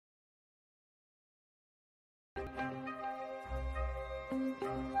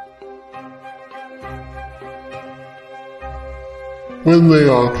when they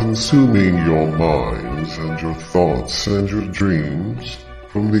are consuming your minds and your thoughts and your dreams,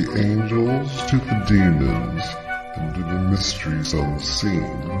 from the angels to the demons and to the mysteries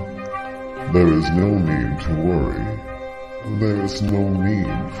unseen, there is no need to worry. There is no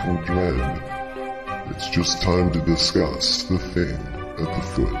need for dread. It's just time to discuss the thing at the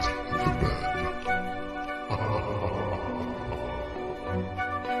foot of the bed.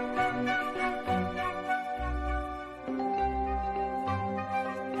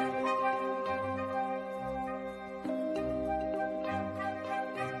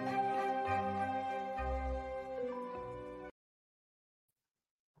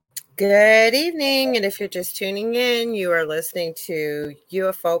 Good evening, and if you're just tuning in, you are listening to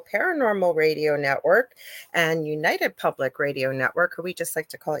UFO Paranormal Radio Network and United Public Radio Network, or we just like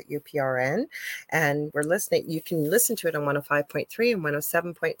to call it UPRN. And we're listening. You can listen to it on 105.3 and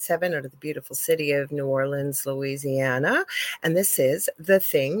 107.7 out of the beautiful city of New Orleans, Louisiana. And this is The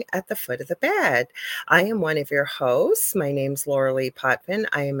Thing at the Foot of the Bed. I am one of your hosts. My name's Lorilei Potvin.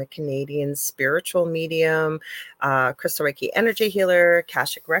 I am a Canadian spiritual medium, crystal Reiki energy healer,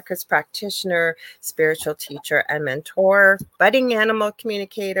 Akashic Records practitioner, spiritual teacher and mentor, budding animal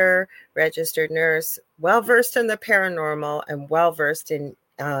communicator, registered nurse, well-versed in the paranormal and well-versed in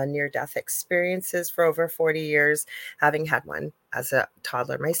near-death experiences for over 40 years, having had one as a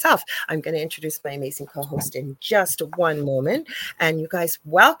toddler myself. I'm going to introduce my amazing co-host in just one moment. And you guys,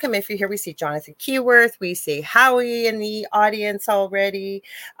 welcome. If you're here, we see Jonathan Keyworth. We see Howie in the audience already.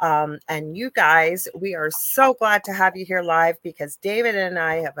 And you guys, we are so glad to have you here live because David and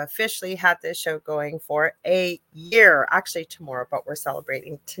I have officially had this show going for a year, actually tomorrow, but we're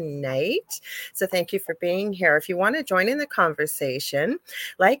celebrating tonight. So thank you for being here. If you want to join in the conversation,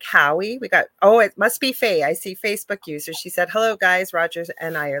 like Howie, we got, it must be Faye. I see Facebook user. She said, hello, guys. Roger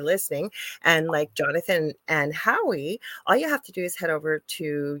and I are listening. And like Jonathan and Howie, all you have to do is head over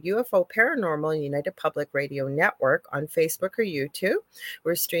to UFO Paranormal United Public Radio Network on Facebook or YouTube.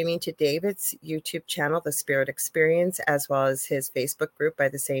 We're streaming to David's YouTube channel, The Spirit Experience, as well as his Facebook group by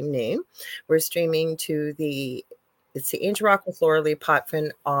the same name. We're streaming to it's the Angel Rock with Lorilei Potvin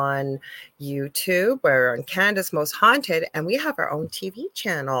on YouTube. We're on Canada's Most Haunted, and we have our own TV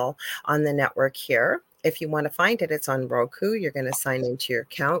channel on the network here. If you want to find it, it's on Roku. You're going to sign into your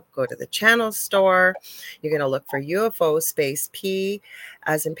account, go to the channel store. You're going to look for UFO space P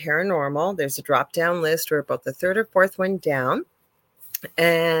as in paranormal. There's a drop-down list. We're about the third or fourth one down.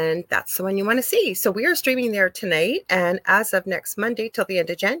 And that's the one you want to see. So we are streaming there tonight. And as of next Monday till the end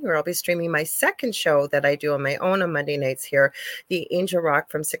of January, I'll be streaming my second show that I do on my own on Monday nights here, the Angel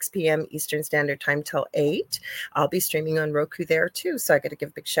Rock from 6 p.m. Eastern Standard Time till 8. I'll be streaming on Roku there too. So I got to give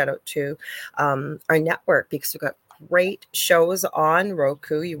a big shout out to our network because we've got great shows on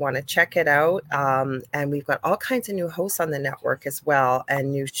Roku. You want to check it out. And we've got all kinds of new hosts on the network as well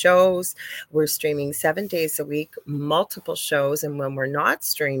and new shows. We're streaming 7 days a week, multiple shows. And when we're not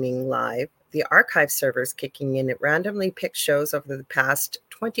streaming live, the archive server's kicking in. It randomly picks shows over the past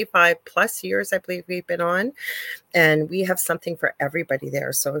 25 plus years, I believe we've been on. And we have something for everybody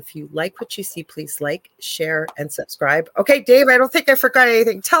there. So if you like what you see, please like, share, and subscribe. Okay, Dave, I don't think I forgot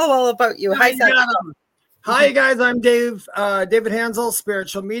anything. Tell all about you. Hi, Sam. Hi guys, I'm David Hanzel,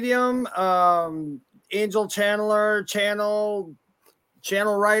 spiritual medium, angel channeler,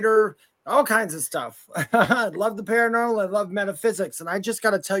 channel writer, all kinds of stuff. I love the paranormal, I love metaphysics, and I just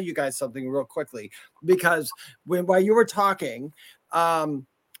got to tell you guys something real quickly because while you were talking, I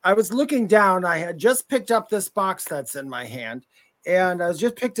was looking down. I had just picked up this box that's in my hand. And I was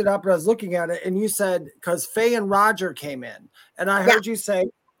just picked it up and I was looking at it, and you said because Faye and Roger came in, and I heard you say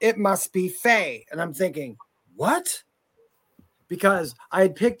it must be Faye. And I'm thinking, what? Because I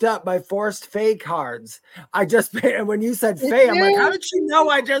had picked up my forced Faye cards. And when you said Faye, I'm like, how did she know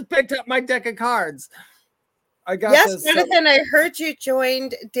I just picked up my deck of cards? I got this. Jonathan, I heard you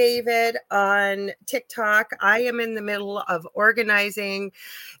joined David on TikTok. I am in the middle of organizing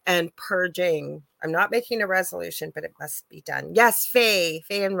and purging. I'm not making a resolution, but it must be done. Yes, Faye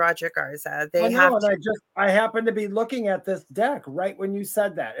and Roger Garza. I happened to be looking at this deck right when you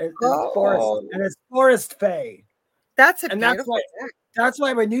said that. It's Forest Faye. That's a beautiful deck. That's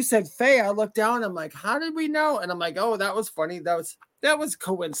why when you said Faye, I looked down. I'm like, how did we know? And I'm like, oh, that was funny. That was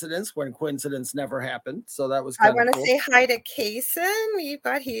coincidence when coincidence never happened. So that was kind of cool. I want to say hi to Kason. We've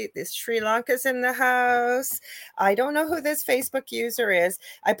got this Sri Lanka's in the house. I don't know who this Facebook user is.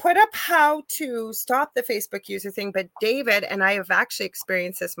 I put up how to stop the Facebook user thing, but David and I have actually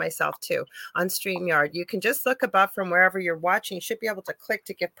experienced this myself too on StreamYard. You can just look above from wherever you're watching. You should be able to click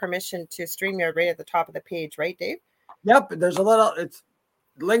to give permission to StreamYard right at the top of the page, right, Dave? Yep. There's a little,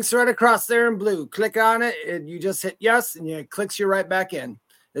 Links right across there in blue. Click on it, and you just hit yes, and it clicks you right back in.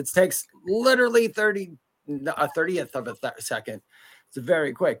 It takes literally a 30th of a second. It's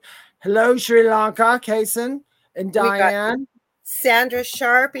very quick. Hello, Sri Lanka, Kason, and Diane. Sandra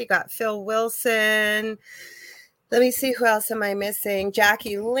Sharp. We got Phil Wilson. Let me see, who else am I missing?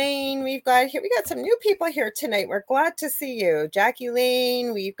 Jackie Lane. We got some new people here tonight. We're glad to see you. Jackie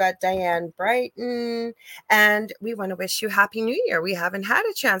Lane. We've got Diane Brighton. And we want to wish you Happy New Year. We haven't had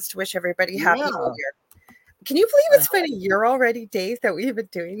a chance to wish everybody Happy New Year. Can you believe it's been a year already, Dave, that we've been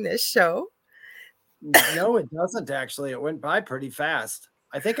doing this show? No, it doesn't actually. It went by pretty fast.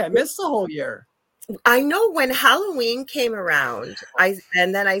 I think I missed the whole year. I know when Halloween came around,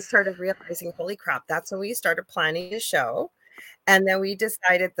 and then I started realizing, holy crap, that's when we started planning the show. And then we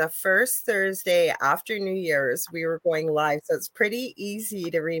decided the first Thursday after New Year's, we were going live. So it's pretty easy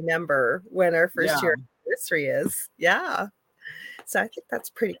to remember when our first year anniversary is. Yeah. So I think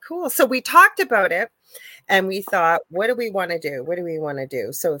that's pretty cool. So we talked about it. And we thought, what do we want to do? What do we want to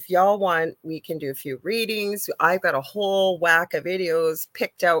do? So if y'all want, we can do a few readings. I've got a whole whack of videos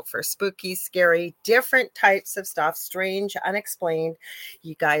picked out for spooky, scary, different types of stuff, strange, unexplained.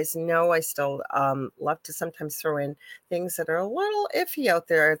 You guys know I still love to sometimes throw in things that are a little iffy out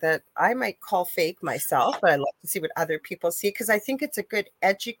there that I might call fake myself, but I love to see what other people see, because I think it's a good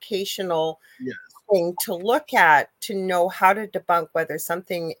educational thing to look at, to know how to debunk whether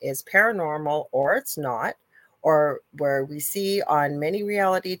something is paranormal or it's not, or where we see on many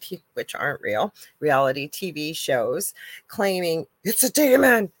which aren't real, reality TV shows claiming it's a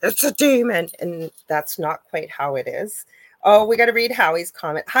demon, and that's not quite how it is. Oh, we got to read Howie's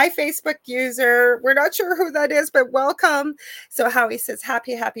comment. Hi, Facebook user. We're not sure who that is, but welcome. So Howie says,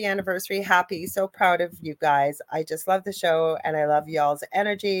 happy anniversary. Happy. So proud of you guys. I just love the show and I love y'all's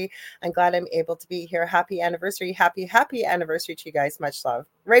energy. I'm glad I'm able to be here. Happy anniversary. Happy anniversary to you guys. Much love.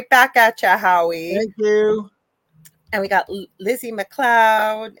 Right back at you, Howie. Thank you. And we got Lizzie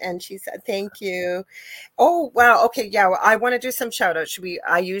McLeod, and she said, thank you. Oh, wow. Okay. Yeah. I want to do some shout outs.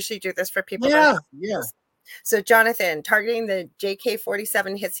 I usually do this for people. Yeah. So Jonathan, targeting the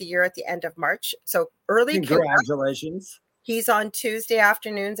JK47 hits a year at the end of March. So early. Congratulations. He's on Tuesday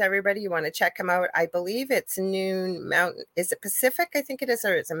afternoons. Everybody, you want to check him out. I believe it's noon Mountain. Is it Pacific? I think it is,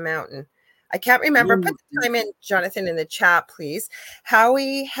 or it's a Mountain. I can't remember. Put the time in, Jonathan, in the chat, please.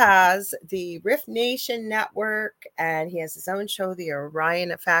 Howie has the Rift Nation Network, and he has his own show, The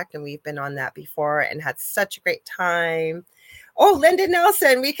Orion Effect, and we've been on that before and had such a great time. Oh, Linda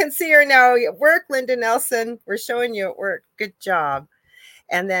Nelson, we can see her now at work. Linda Nelson, we're showing you at work. Good job.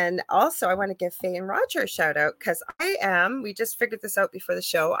 And then also I want to give Faye and Roger a shout out, because we just figured this out before the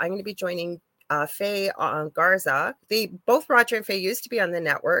show. I'm going to be joining Faye on Garza. Both Roger and Faye used to be on the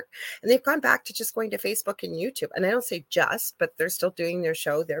network, and they've gone back to just going to Facebook and YouTube. And I don't say just, but they're still doing their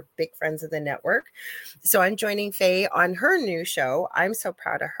show. They're big friends of the network. So I'm joining Faye on her new show. I'm so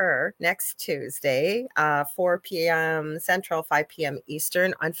proud of her. Next Tuesday, 4 p.m. Central, 5 p.m.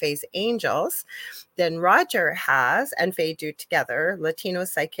 Eastern on Faye's Angels. Then Roger has, and Faye do together, Latino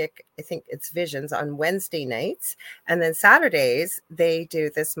Psychic, I think it's Visions, on Wednesday nights. And then Saturdays, they do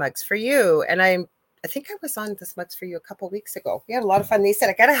This Mug's For You. And I think I was on This Mug's For You a couple of weeks ago. We had a lot of fun. They said,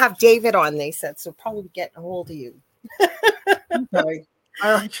 I got to have David on, they said, so probably get a hold of you. Okay.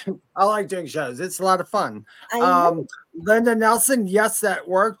 I like doing shows. It's a lot of fun. Linda Nelson, yes, that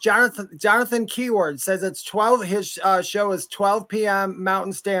worked. Jonathan Keyword says it's 12. His show is 12 p.m.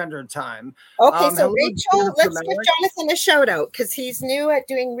 Mountain Standard Time. Okay, so Rachel, let's give Jonathan a shout out, because he's new at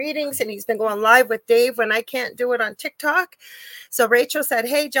doing readings and he's been going live with Dave when I can't do it on TikTok. So Rachel said,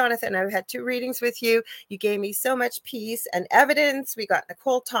 hey, Jonathan, I've had 2 readings with you. You gave me so much peace and evidence. We got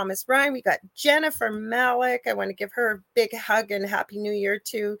Nicole Thomas Ryan. We got Jennifer Malik. I want to give her a big hug and Happy New Year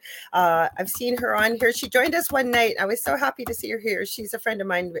too. I've seen her on here. She joined us one night. I was so happy to see her here. She's a friend of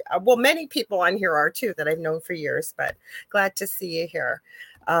mine. Well, many people on here are too that I've known for years, but glad to see you here.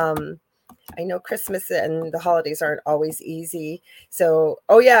 I know Christmas and the holidays aren't always easy. So,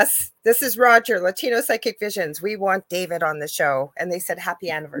 oh yes, this is Roger, Latino Psychic Visions. We want David on the show. And they said, happy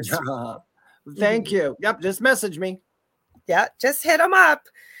anniversary. Thank you. Yep, just message me. Yeah, just hit them up.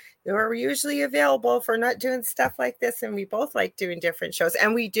 We're usually available for not doing stuff like this. And we both like doing different shows.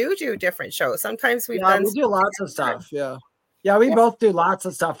 And we do different shows. Sometimes we do lots of stuff. Yeah, we both do lots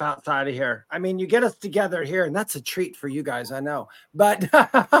of stuff outside of here. I mean, you get us together here, and that's a treat for you guys, I know. But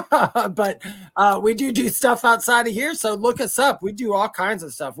we do stuff outside of here, so look us up. We do all kinds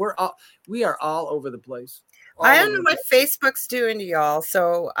of stuff. We are all over the place. I don't know what Facebook's doing to y'all.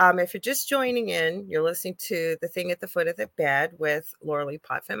 So if you're just joining in, you're listening to The Thing at the Foot of the Bed with Lorilei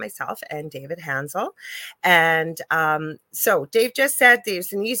Potvin, myself, and David Hanzel. And so Dave just said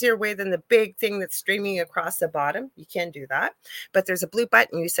there's an easier way than the big thing that's streaming across the bottom. You can do that. But there's a blue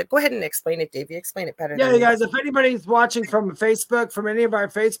button. You said, go ahead and explain it, Dave. You explain it better than you me. guys, if anybody's watching from Facebook, from any of our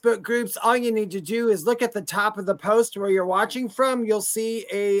Facebook groups, all you need to do is look at the top of the post where you're watching from. You'll see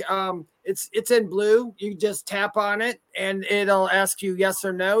a it's in blue. You just tap on it and it'll ask you yes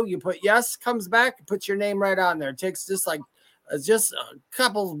or no. You put yes, comes back, puts your name right on there. It takes just a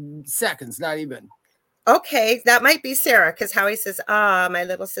couple seconds, not even. Okay, that might be Sarah, because Howie says, my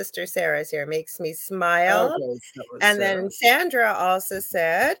little sister Sarah's here, makes me smile. Okay, and Sarah. Then Sandra also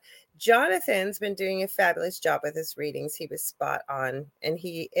said, Jonathan's been doing a fabulous job with his readings. He was spot on, and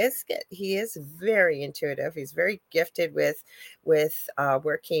he is very intuitive. He's very gifted with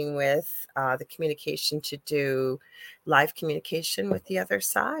working with the communication to do live communication with the other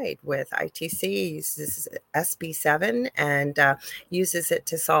side with ITC. This is SB7 and uses it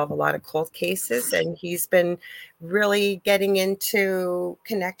to solve a lot of cold cases. And he's been really getting into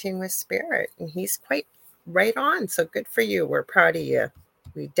connecting with spirit, and he's quite right on. So good for you. We're proud of you.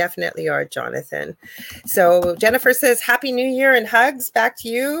 We definitely are, Jonathan. So Jennifer says, Happy New Year and hugs back to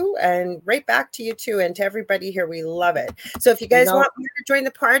you, and right back to you too, and to everybody here. We love it. So if you guys want me to join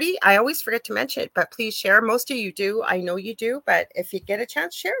the party, I always forget to mention it, but please share. Most of you do. I know you do, but if you get a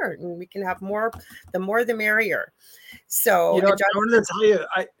chance, share, and we can have more. The more, the merrier. So I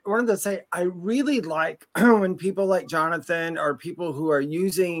wanted to say, I really like when people like Jonathan or people who are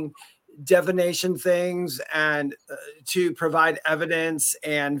using divination things and to provide evidence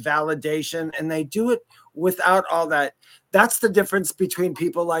and validation, and they do it without all that. That's the difference between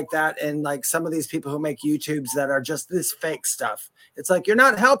people like that and like some of these people who make YouTubes that are just this fake stuff. It's like, you're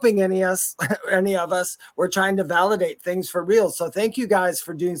not helping any of us. We're trying to validate things for real. So thank you guys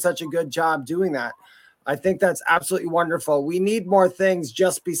for doing such a good job doing that. I think that's absolutely wonderful. We need more things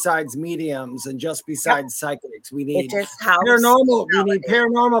just besides mediums and just besides psychics. We need paranormal. We need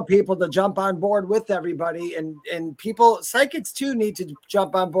paranormal people to jump on board with everybody, and people, psychics too, need to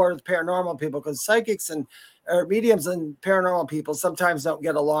jump on board with paranormal people, because psychics and mediums and paranormal people sometimes don't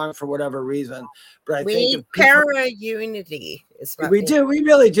get along for whatever reason. But I think para-unity is what we do. We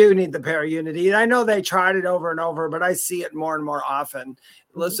really do need the para-unity. And I know they tried it over and over, but I see it more and more often.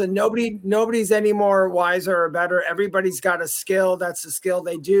 Listen, nobody's any more wiser or better. Everybody's got a skill. That's the skill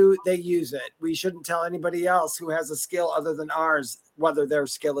they do. They use it. We shouldn't tell anybody else who has a skill other than ours whether their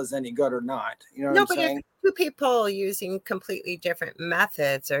skill is any good or not. You know what I'm saying? If two people using completely different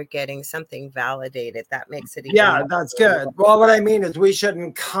methods are getting something validated, that makes it even that's good. Well, what I mean is we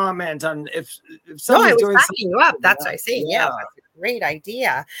shouldn't comment on if somebody's doing backing you up. That's what I say. Yeah, that's a great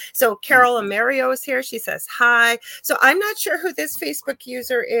idea. So Carol Amario is here. She says hi. So I'm not sure who this Facebook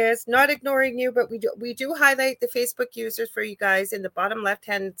user is. Not ignoring you, but we do highlight the Facebook users for you guys in the bottom left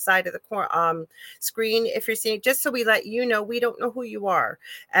hand side of the screen. If you're seeing, just so we let you know, we don't know who you are.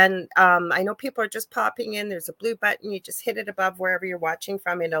 And I know people are just popping in. There's a blue button. You just hit it above wherever you're watching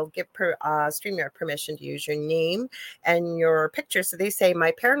from. It'll give StreamYard permission to use your name and your picture. So they say,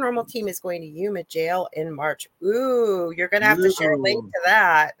 my paranormal team is going to Yuma jail in March. Ooh, you're going to have to share a link to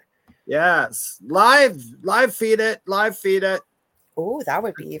that. Yes. Live feed it. Oh, that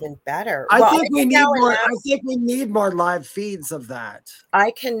would be even better. I think we need more live feeds of that.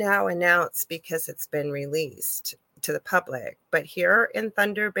 I can now announce, because it's been released to the public, but here in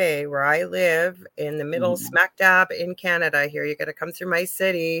Thunder Bay, where I live, in the middle smack dab in Canada, here you got to come through my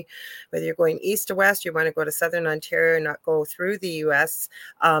city, whether you're going east to west, you want to go to Southern Ontario, not go through the US,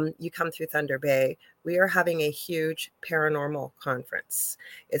 you come through Thunder Bay. We are having a huge paranormal conference.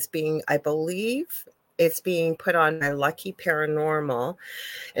 It's being, I believe, it's being put on by Lucky Paranormal.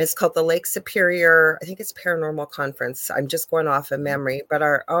 And it's called the Lake Superior, I think it's Paranormal Conference. I'm just going off of memory, but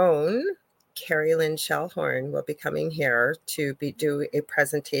our own Carrie Lynn Shellhorn will be coming here to do a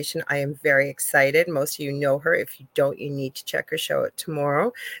presentation. I am very excited. Most of you know her. If you don't, you need to check her show out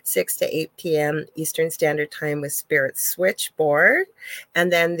tomorrow, 6 to 8 p.m. Eastern Standard Time with Spirit Switchboard. And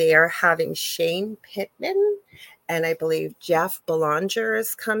then they are having Shane Pittman, and I believe Jeff Belanger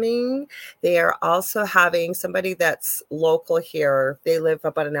is coming. They are also having somebody that's local here. They live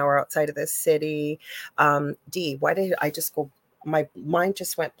about an hour outside of the city. Dee, why did I just go? My mind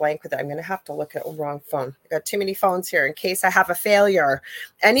just went blank with it. I'm going to have to look at a wrong phone. I got too many phones here in case I have a failure.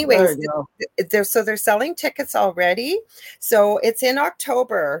 Anyways, they're selling tickets already. So it's in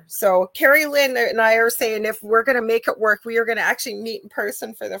October. So Carrie Lynn and I are saying, if we're going to make it work, we are going to actually meet in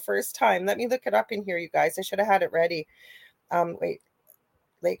person for the first time. Let me look it up in here, you guys. I should have had it ready. Wait.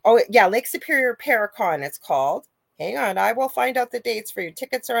 Lake Superior Paracon it's called. Hang on, I will find out the dates for you.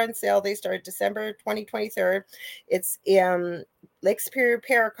 Tickets are on sale. They start December 2023. It's Lake Superior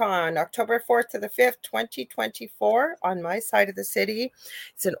Paracon, October 4th to the 5th, 2024, on my side of the city.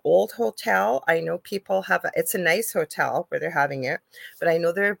 It's an old hotel. I know people it's a nice hotel where they're having it, but I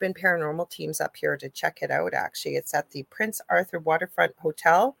know there have been paranormal teams up here to check it out, actually. It's at the Prince Arthur Waterfront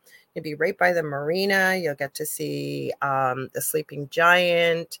Hotel. You'll be right by the marina. You'll get to see the sleeping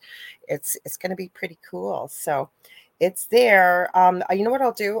giant. It's going to be pretty cool. So it's there. You know what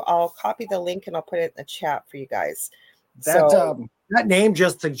I'll do? I'll copy the link and I'll put it in the chat for you guys. That name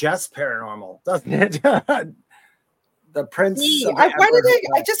just suggests paranormal, doesn't it? The Prince.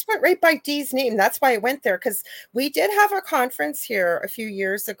 I just went right by Dee's name. That's why I went there, because we did have a conference here a few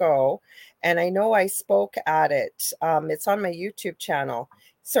years ago, and I know I spoke at it. It's on my YouTube channel.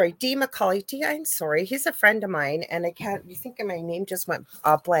 Sorry, D. McCauley. D, I'm sorry. He's a friend of mine, and you think my name just went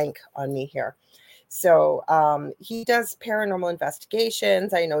blank on me here. So he does paranormal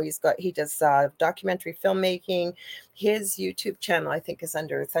investigations. I know he does documentary filmmaking. His YouTube channel, I think, is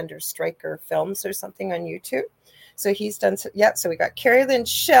under Thunder Striker Films or something on YouTube. So he's done, so we got Carrie Lynn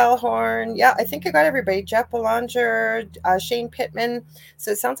Shellhorn. Yeah, I think I got everybody. Jeff Belanger, Shane Pittman.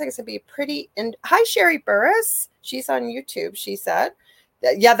 So it sounds like it's going to be pretty. And hi, Sherry Burris. She's on YouTube, she said.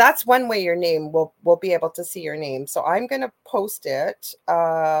 Yeah, that's one way your name we'll be able to see your name. So I'm going to post it.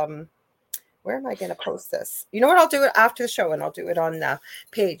 Where am I going to post this? You know what? I'll do it after the show, and I'll do it on the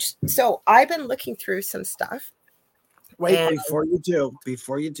page. So I've been looking through some stuff. Wait, before you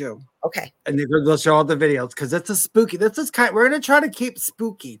do. Okay. And they'll show all the videos, because it's a spooky. We're going to try to keep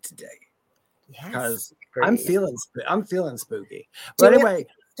spooky today. Yes. Because I'm feeling spooky. But anyway,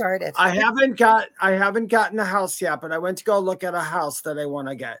 started. I haven't gotten a house yet, but I went to go look at a house that I want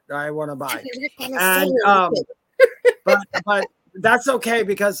to buy. And but that's okay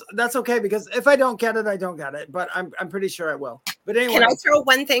because if I don't get it, I don't get it. But I'm pretty sure I will. But anyway, can I throw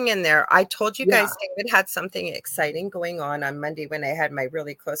one thing in there? I told you guys David had something exciting going on Monday when I had my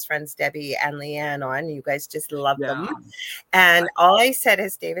really close friends Debbie and Leanne on. You guys just love them. And all I said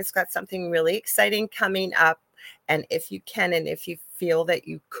is David's got something really exciting coming up. And if you can, and if you feel that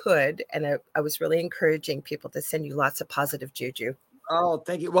you could, and I was really encouraging people to send you lots of positive juju. Oh,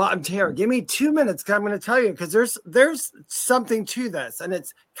 thank you. Well, I'm Tara. Give me 2 minutes, because I'm going to tell you, because there's something to this, and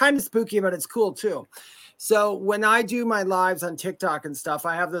it's kind of spooky, but it's cool too. So when I do my lives on TikTok and stuff,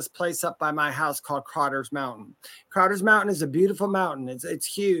 I have this place up by my house called Crotter's Mountain. Crotter's Mountain is a beautiful mountain. It's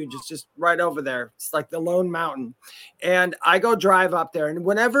huge. It's just right over there. It's like the Lone Mountain. And I go drive up there. And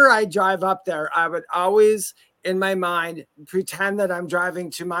whenever I drive up there, I would always, in my mind, pretend that I'm driving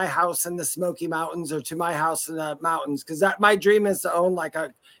to my house in the Smoky Mountains or to my house in the mountains, because my dream is to own like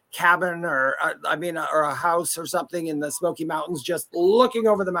a cabin or a house or something in the Smoky Mountains, just looking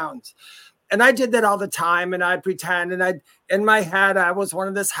over the mountains. And I did that all the time, and I'd pretend, and in my head, I was one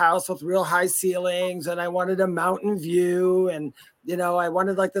of this house with real high ceilings, and I wanted a mountain view, and I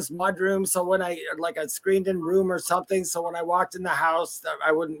wanted like this mudroom, so when like a screened-in room or something, so when I walked in the house,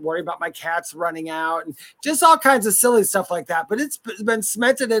 I wouldn't worry about my cats running out, and just all kinds of silly stuff like that. But it's been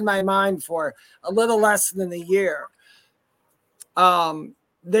cemented in my mind for a little less than a year.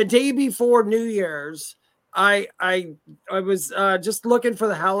 The day before New Year's, I was just looking for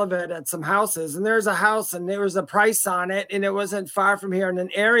the hell of it at some houses, and there's a house and there was a price on it, and it wasn't far from here in an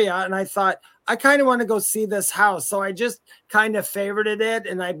area, and I thought, I kind of want to go see this house. So I just kind of favorited it,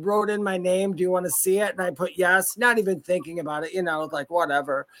 and I wrote in my name, do you want to see it? And I put yes, not even thinking about it, like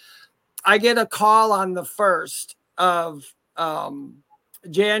whatever. I get a call on the 1st of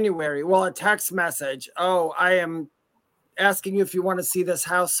January. Well, a text message. Oh, I am asking you if you want to see this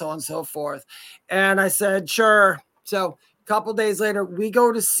house, so on and so forth. And I said, sure. So a couple days later, we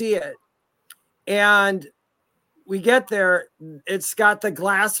go to see it. And we get there. It's got the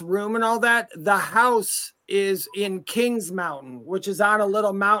glass room and all that. The house is in Kings Mountain, which is on a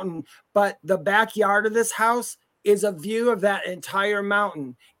little mountain. But the backyard of this house is a view of that entire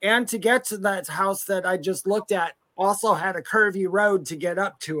mountain. And to get to that house that I just looked at also had a curvy road to get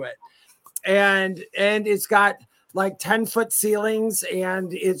up to it. And it's got like 10-foot ceilings,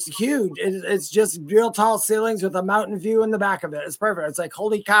 and it's huge. It's just real tall ceilings with a mountain view in the back of it. It's perfect. It's like,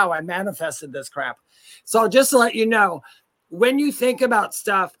 holy cow, I manifested this crap. So just to let you know, when you think about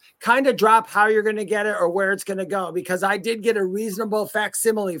stuff, kind of drop how you're going to get it or where it's going to go, because I did get a reasonable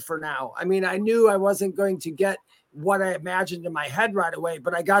facsimile for now. I mean, I knew I wasn't going to get what I imagined in my head right away,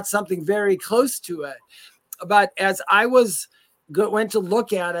 but I got something very close to it. But as I went to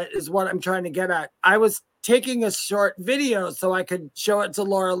look at it, is what I'm trying to get at. I was taking a short video so I could show it to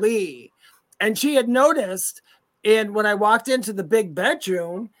Lorilei, and she had noticed And when I walked into the big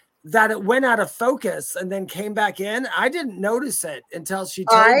bedroom, that it went out of focus and then came back in. I didn't notice it until she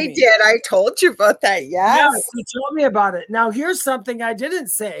told me. I did. I told you about that. Yes. Yeah, she told me about it. Now, here's something I didn't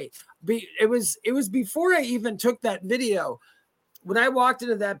say. It was before I even took that video. When I walked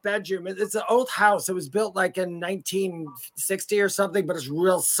into that bedroom, it's an old house. It was built like in 1960 or something, but it's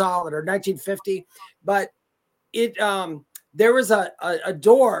real solid, or 1950. But it there was a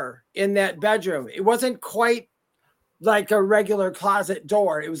door in that bedroom. It wasn't quite like a regular closet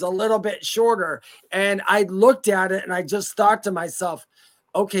door. It was a little bit shorter. And I looked at it and I just thought to myself,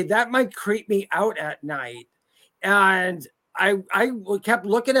 okay, that might creep me out at night. And I kept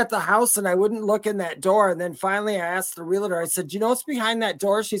looking at the house and I wouldn't look in that door. And then finally I asked the realtor, I said, do you know what's behind that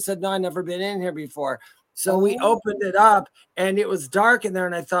door? She said, no, I've never been in here before. So we opened it up and it was dark in there.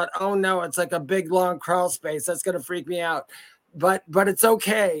 And I thought, oh no, it's like a big long crawl space. That's going to freak me out. But it's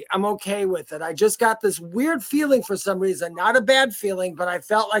okay. I'm okay with it. I just got this weird feeling for some reason, not a bad feeling, but I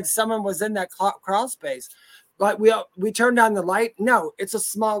felt like someone was in that crawl space. But we turned on the light. No, it's a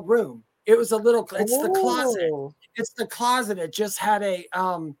small room. It was a little, it's the closet. It's the closet. It just had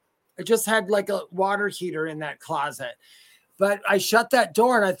like a water heater in that closet. But I shut that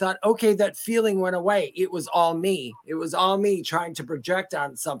door and I thought, okay, that feeling went away. It was all me. It was all me trying to project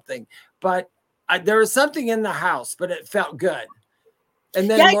on something. But there was something in the house, but it felt good. And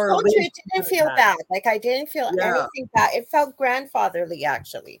then I told you it didn't feel bad. Like I didn't feel anything bad. It felt grandfatherly,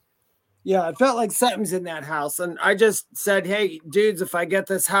 actually. Yeah, it felt like something's in that house. And I just said, hey, dudes, if I get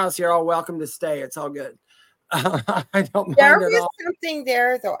this house, you're all welcome to stay. It's all good. I don't mind there at was all. Something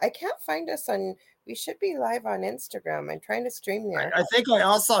there, though. I can't find us on. We should be live on Instagram. I'm trying to stream there. I think I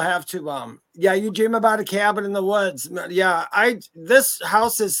also have to. You dream about a cabin in the woods. Yeah, this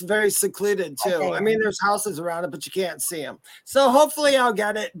house is very secluded too. Okay. I mean, there's houses around it, but you can't see them. So hopefully I'll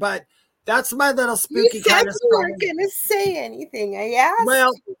get it. But that's my little spooky kind of story. You weren't going to say anything. I asked.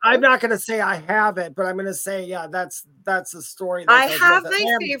 Well, I'm not going to say I have it, but I'm going to say, yeah, that's a story. I have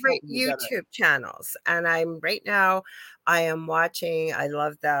my favorite YouTube channels, and I am watching. I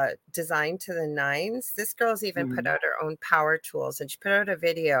love the Design to the Nines. This girl's even put out her own power tools, and she put out a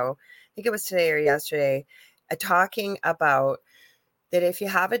video, I think it was today or yesterday, talking about that if you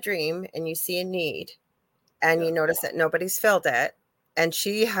have a dream and you see a need and you notice that nobody's filled it, and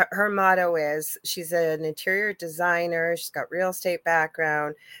her motto is, she's an interior designer. She's got real estate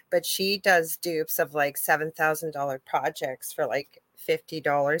background, but she does dupes of like $7,000 projects for like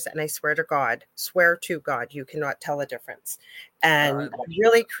 $50. And I swear to God, you cannot tell the difference. And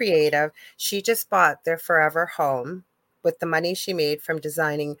really creative. She just bought their forever home with the money she made from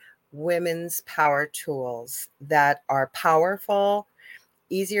designing women's power tools that are powerful,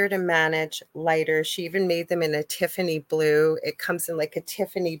 easier to manage, lighter. She even made them in a Tiffany blue. It comes in like a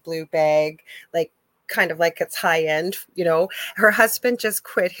Tiffany blue bag, like kind of like it's high end, Her husband just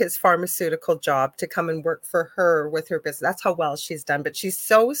quit his pharmaceutical job to come and work for her with her business. That's how well she's done. But she's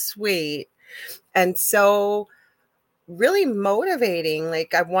so sweet and so really motivating.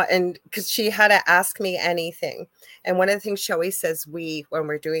 Like and because she had to ask me anything. And one of the things she always says, when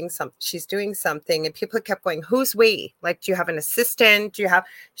we're doing something, she's doing something, and people kept going, who's we? Like, do you have an assistant?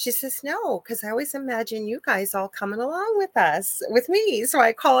 She says, no, because I always imagine you guys all coming along with me. So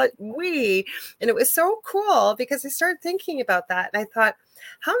I call it we. And it was so cool because I started thinking about that. And I thought,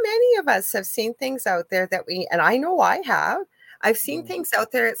 how many of us have seen things out there and I know I have. I've seen things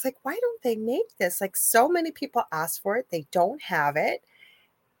out there. It's like, why don't they make this? Like, so many people ask for it. They don't have it.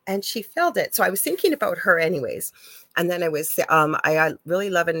 And she filled it. So I was thinking about her anyways. And then I really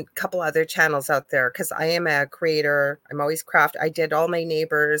love a couple other channels out there because I am a creator. I'm always I did all my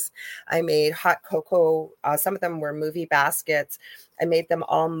neighbors. I made hot cocoa. Some of them were movie baskets. I made them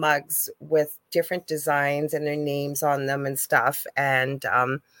all mugs with different designs and their names on them and stuff. And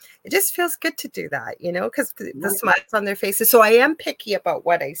it just feels good to do that, because the smiles on their faces. So I am picky about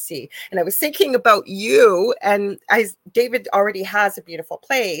what I see. And I was thinking about you, and David already has a beautiful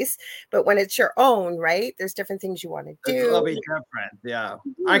place, but when it's your own, right, there's different things you want to do. It'll be different. Yeah.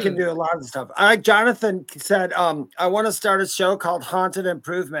 I can do a lot of stuff. Jonathan said, I want to start a show called Haunted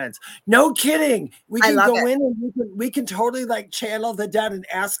Improvements. No kidding. We can go in and we can totally like channel the dead and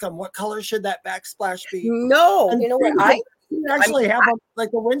ask them, what color should that backsplash be? No, and you know what? You actually have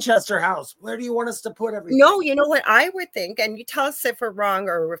like the Winchester house. Where do you want us to put everything? No, you know what I would think, and you tell us if we're wrong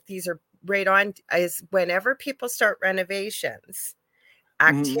or if these are right on, is whenever people start renovations,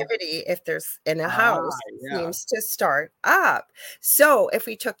 activity, if there's in a house, seems to start up. So if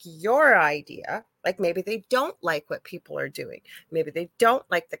we took your idea, like maybe they don't like what people are doing, maybe they don't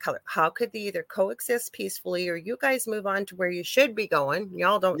like the color, how could they either coexist peacefully, or you guys move on to where you should be going?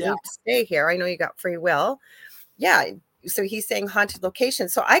 Y'all don't need to stay here. I know you got free will. yeah, so he's saying haunted location.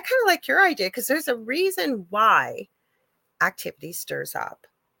 So I kind of like your idea, because there's a reason why activity stirs up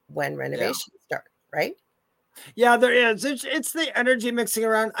when renovations start, right? Yeah, there is. It's the energy mixing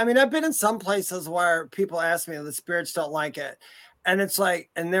around. I mean, I've been in some places where people ask me, the spirits don't like it. And it's like,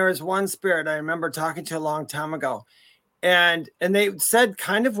 and there is one spirit I remember talking to a long time ago. And they said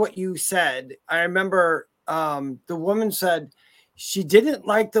kind of what you said. I remember the woman said she didn't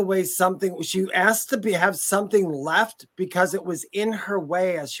like the way she asked to have something left because it was in her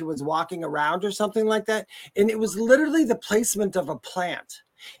way as she was walking around or something like that. And it was literally the placement of a plant.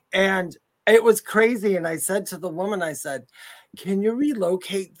 And it was crazy. And I said to the woman, I said, can you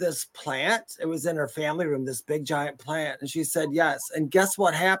relocate this plant? It was in her family room, this big giant plant. And she said, yes. And guess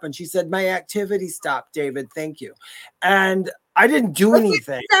what happened? She said, my activity stopped, David. Thank you. And I didn't do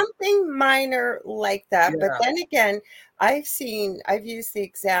anything. Something minor like that. Yeah. But then again, I've used the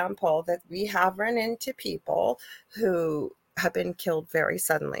example that we have run into people who have been killed very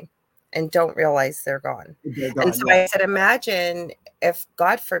suddenly and don't realize they're gone. And so I said, imagine if,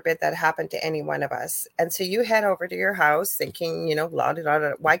 God forbid, that happened to any one of us. And so you head over to your house thinking, you know,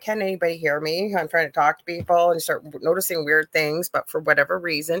 why can't anybody hear me? I'm trying to talk to people, and start noticing weird things. But for whatever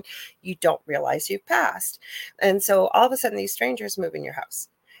reason, you don't realize you've passed. And so all of a sudden, these strangers move in your house.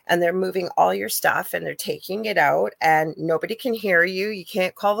 And they're moving all your stuff and they're taking it out, and nobody can hear you. You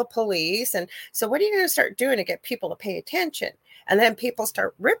can't call the police. And so what are you going to start doing to get people to pay attention? And then people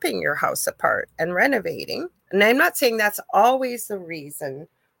start ripping your house apart and renovating. And I'm not saying that's always the reason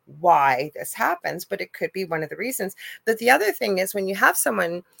why this happens, but it could be one of the reasons. But the other thing is, when you have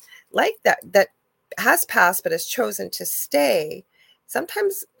someone like that has passed but has chosen to stay,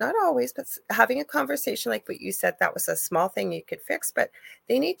 sometimes, not always, but having a conversation like what you said, that was a small thing you could fix, but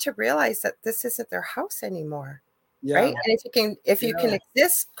they need to realize that this isn't their house anymore. Yeah. Right. And if you can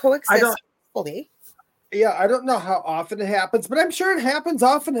coexist peacefully. Yeah, I don't know how often it happens, but I'm sure it happens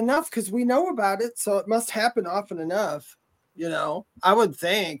often enough because we know about it. So it must happen often enough, you know, I would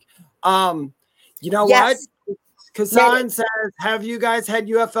think. You know what? Kazan says, have you guys had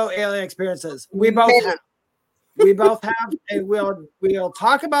UFO alien experiences? We both have. We both have, and we'll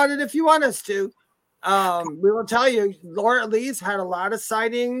talk about it if you want us to. We will tell you, Lorilei had a lot of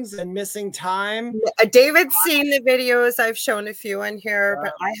sightings and missing time. David's seen the videos. I've shown a few in here,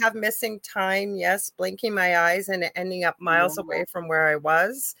 but I have missing time. Yes, blinking my eyes and ending up miles away from where I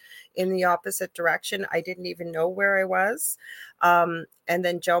was in the opposite direction. I didn't even know where I was. And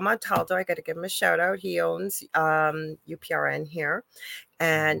then Joe Montaldo, I got to give him a shout out. He owns UPRN here,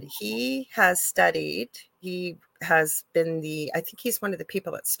 and he has studied. He has been I think he's one of the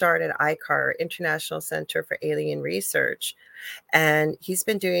people that started ICAR, International Center for Alien Research. And he's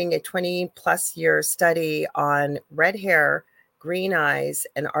been doing a 20+ year study on red hair, green eyes,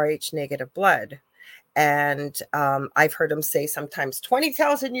 and Rh negative blood. And I've heard him say sometimes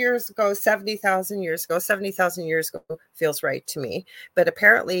 20,000 years ago, 70,000 years ago, 70,000 years ago feels right to me. But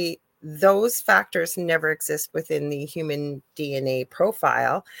apparently those factors never exist within the human DNA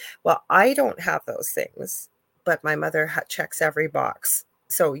profile. Well, I don't have those things, but my mother checks every box.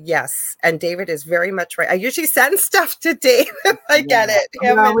 So yes, and David is very much right. I usually send stuff to Dave if I get it.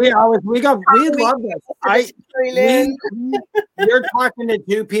 We love this. You're talking to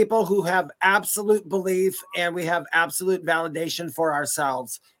two people who have absolute belief, and we have absolute validation for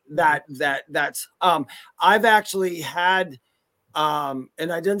ourselves. That's I've actually had.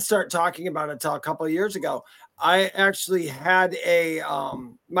 And I didn't start talking about it until a couple of years ago. I actually had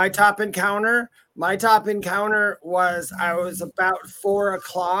my top encounter. My top encounter was I was about 4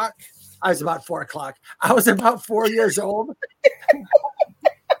 o'clock. I was about 4 years old.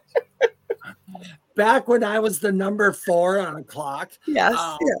 Back when I was the number 4 on a clock. Yes.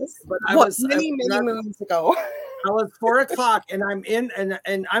 But many moons ago. I was 4 o'clock, and I'm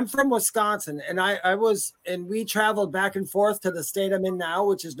and I'm from Wisconsin, and we traveled back and forth to the state I'm in now,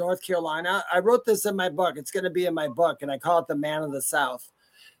 which is North Carolina. I wrote this in my book. It's going to be in my book, and I call it The Man of the South.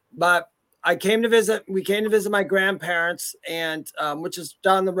 But we came to visit my grandparents, and which is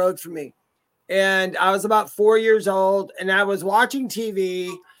down the road from me. And I was about 4 years old, and I was watching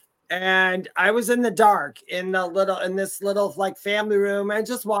TV. And I was in the dark in this little like family room, and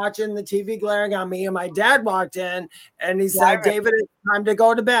just watching the TV glaring on me. And my dad walked in, and he said, "David, it's time to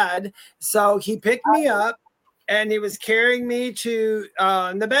go to bed." So he picked me up, and he was carrying me to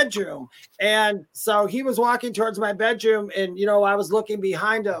the bedroom. And so he was walking towards my bedroom, and I was looking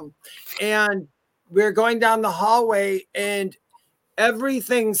behind him, and we were going down the hallway, and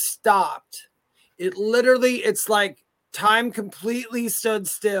everything stopped. It's like time completely stood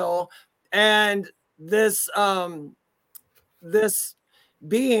still, and this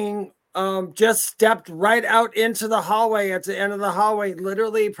being just stepped right out into the hallway at the end of the hallway,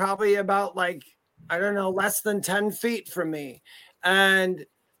 literally probably about like, I don't know, less than 10 feet from me. And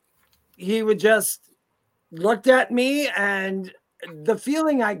he would just looked at me, and the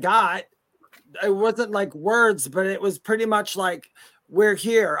feeling I got, it wasn't like words, but it was pretty much like, we're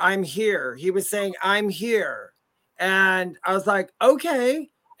here, I'm here. He was saying, I'm here. And I was like, okay.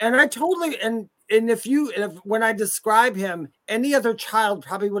 And I totally, and if when I describe him, any other child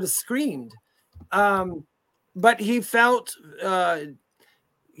probably would have screamed. But he felt,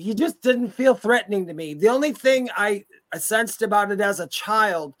 he just didn't feel threatening to me. The only thing I sensed about it as a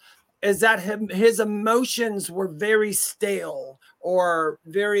child is that his emotions were very stale, or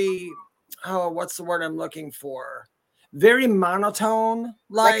very, what's the word I'm looking for? Very monotone,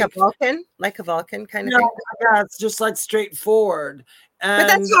 like a Vulcan kind of thing. Yeah, it's just like straightforward. But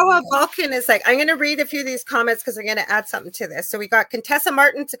that's how a Vulcan is like. I'm going to read a few of these comments because I'm going to add something to this. So we got Contessa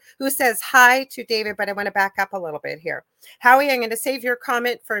Martin, who says hi to David, but I want to back up a little bit here. Howie, I'm going to save your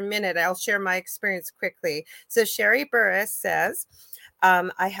comment for a minute. I'll share my experience quickly. So Sherry Burris says,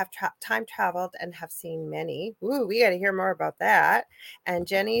 I have time traveled and have seen many. Ooh, we got to hear more about that. And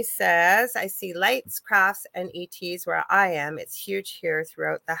Jenny says, I see lights, crafts, and ETs where I am. It's huge here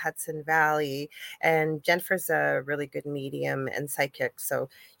throughout the Hudson Valley. And Jennifer's a really good medium and psychic, so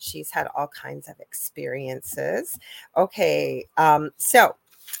she's had all kinds of experiences. Okay, so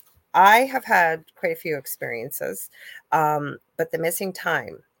I have had quite a few experiences, but the missing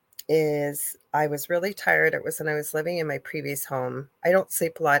time is I was really tired. It was when I was living in my previous home. I don't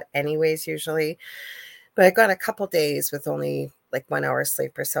sleep a lot anyways, usually, but I got a couple days with only like 1 hour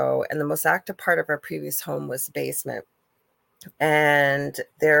sleep or so. And the most active part of our previous home was the basement. And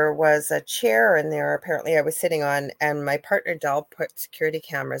there was a chair in there, apparently I was sitting on, and my partner Del put security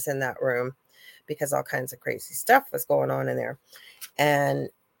cameras in that room because all kinds of crazy stuff was going on in there. And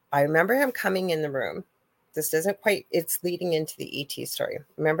I remember him coming in the room. This isn't quite, it's leading into the ET story. I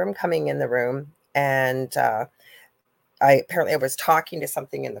remember him coming in the room, and I was talking to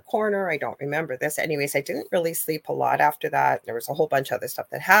something in the corner. I don't remember this. Anyways, I didn't really sleep a lot after that. There was a whole bunch of other stuff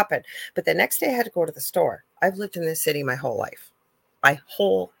that happened. But the next day I had to go to the store. I've lived in this city my whole life.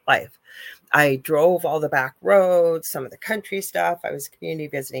 I drove all the back roads, some of the country stuff. I was community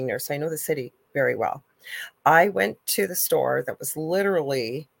visiting there, so I know the city very well. I went to the store that was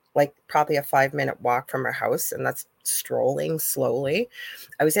literally like probably a 5-minute walk from our house, and that's strolling slowly.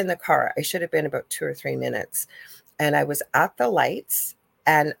 I was in the car. I should have been about 2 or 3 minutes, and I was at the lights,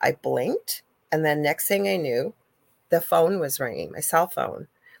 and I blinked, and then next thing I knew, the phone was ringing, my cell phone,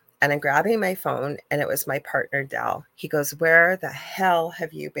 and I'm grabbing my phone, and it was my partner, Del. He goes, where the hell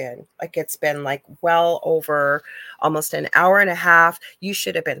have you been? Like, it's been like well over almost an hour and a half. You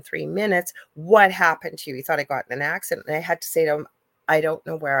should have been 3 minutes. What happened to you? He thought I got in an accident. And I had to say to him, I don't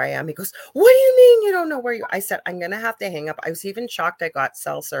know where I am. He goes, what do you mean you don't know where you are? I said, I'm going to have to hang up. I was even shocked I got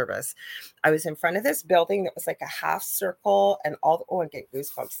cell service. I was in front of this building that was like a half circle, and I'm getting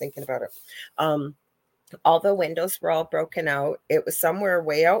goosebumps thinking about it. All the windows were all broken out. It was somewhere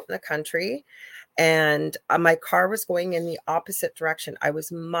way out in the country, and my car was going in the opposite direction. I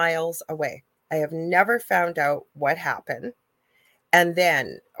was miles away. I have never found out what happened. And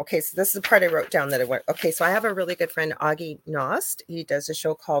then, okay, so this is the part I wrote down that I went, okay, so I have a really good friend, Augie Nost. He does a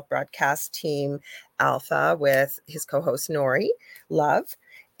show called Broadcast Team Alpha with his co-host, Nori Love.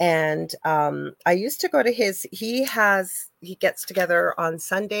 And I used to go to he gets together on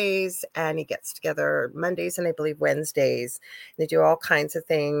Sundays, and he gets together Mondays and I believe Wednesdays. They do all kinds of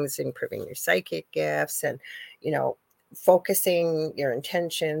things, improving your psychic gifts and, focusing your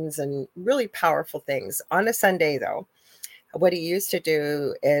intentions and really powerful things. On a Sunday, though, what he used to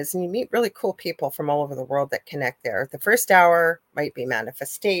do is, and you meet really cool people from all over the world that connect there. The first hour might be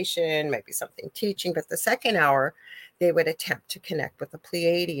manifestation, might be something teaching, but the second hour, they would attempt to connect with the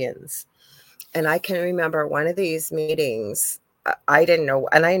Pleiadians. And I can remember one of these meetings, I didn't know,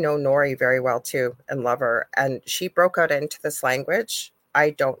 and I know Nori very well too, and love her. And she broke out into this language. I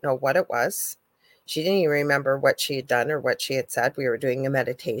don't know what it was. She didn't even remember what she had done or what she had said. We were doing a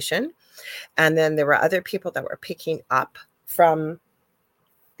meditation. And then there were other people that were picking up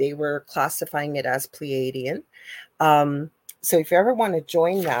they were classifying it as Pleiadian. So if you ever want to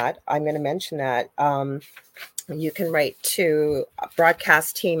join that, I'm going to mention that you can write to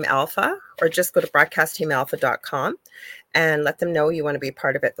Broadcast Team Alpha, or just go to broadcastteamalpha.com and let them know you want to be a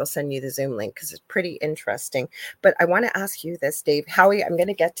part of it. They'll send you the Zoom link because it's pretty interesting. But I want to ask you this, Dave. Howie, I'm going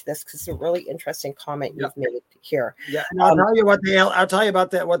to get to this because it's a really interesting comment you've made here. Yeah, and I'll tell you what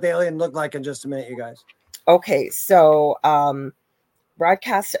about what the alien looked like in just a minute, you guys. Okay, so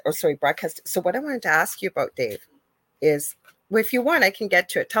broadcast. So what I wanted to ask you about, Dave, is if you want, I can get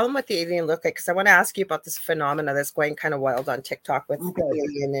to it. Tell them what the alien looked like, because I want to ask you about this phenomena that's going kind of wild on TikTok with the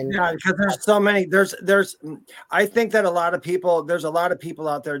alien. And yeah, because there's so many. I think that there's a lot of people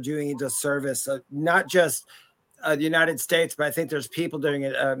out there doing a disservice, not just the United States, but I think there's people doing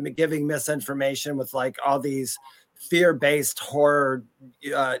it, giving misinformation with like all these fear-based horror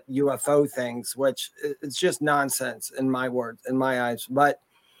UFO things, which it's just nonsense in my eyes. But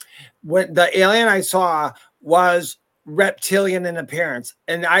what the alien I saw was reptilian in appearance,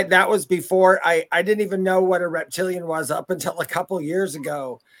 and that was before I didn't even know what a reptilian was up until a couple years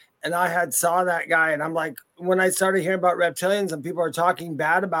ago. And I had saw that guy, and I'm like, when I started hearing about reptilians and people are talking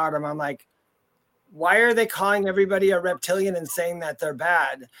bad about them, I'm like, why are they calling everybody a reptilian and saying that they're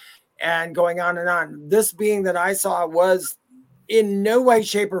bad and going on and on? This being that I saw was in no way,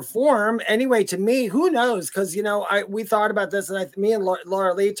 shape, or form. Anyway, to me, who knows? Because, we thought about this, and me and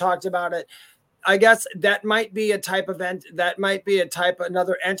Lorilei talked about it. I guess that might be a type of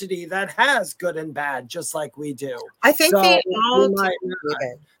another entity that has good and bad, just like we do. I think so they all do,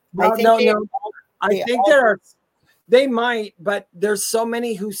 David. They might, but there's so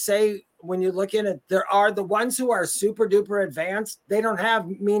many who say, when you look in it, there are the ones who are super duper advanced. They don't have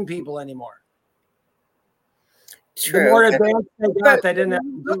mean people anymore. True. The more advanced they got, they didn't have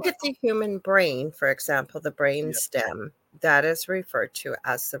to look at the human brain, for example, the brain stem, that is referred to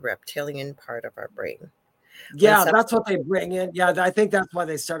as the reptilian part of our brain. Yeah, that's what they bring in. Yeah, I think that's why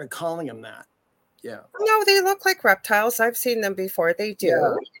they started calling them that. Yeah. No, they look like reptiles. I've seen them before. They do.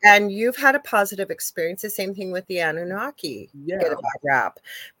 Yeah. And you've had a positive experience. The same thing with the Anunnaki. Yeah. Get a bad rap.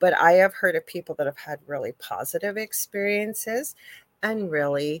 But I have heard of people that have had really positive experiences and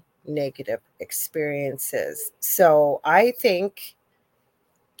really negative experiences. So I think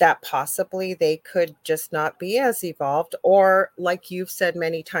that possibly they could just not be as evolved, or like you've said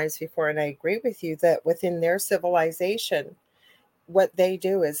many times before, and I agree with you, that within their civilization, what they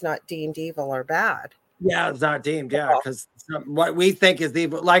do is not deemed evil or bad. Yeah, it's not deemed. Yeah, because what we think is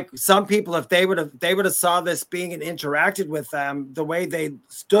evil. Like some people, if they would have saw this being and interacted with them, the way they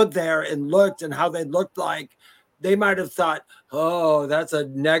stood there and looked and how they looked like, they might have thought, "Oh, that's a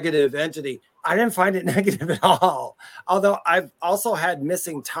negative entity." I didn't find it negative at all. Although I've also had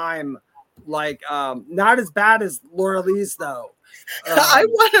missing time, like not as bad as Lorilei's though. I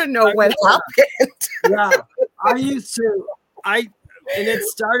want to know what happened. Yeah, and it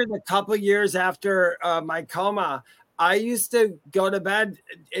started a couple years after my coma. I used to go to bed,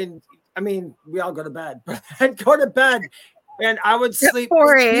 and I mean, we all go to bed, but I'd go to bed and I would sleep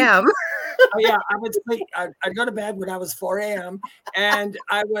 4 a.m. Yeah, I would sleep. I'd go to bed when I was 4 a.m. and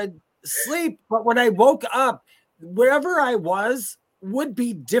I would sleep. But when I woke up, wherever I was would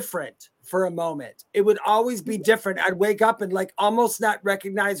be different for a moment. It would always be different. I'd wake up and like almost not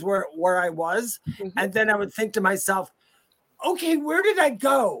recognize where I was. Mm-hmm. And then I would think to myself, okay, where did I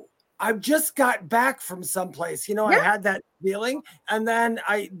go? I just got back from someplace. I had that feeling. And then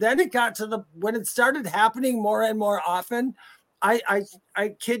it got to when it started happening more and more often, I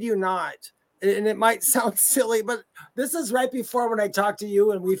kid you not. And it might sound silly, but this is right before when I talked to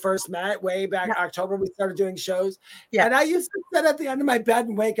you and we first met way back October, we started doing shows. Yeah. And I used to sit at the end of my bed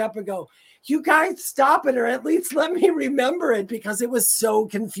and wake up and go, you guys stop it, or at least let me remember it, because it was so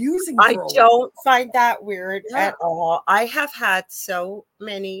confusing. I don't find that weird at all. I have had so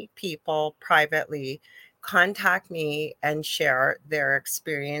many people privately contact me and share their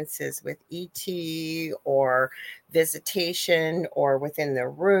experiences with ET or visitation or within the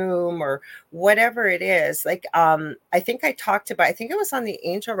room or whatever it is. Like, I think it was on the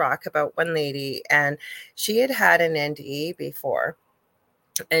Angel Rock about one lady, and she had an NDE before.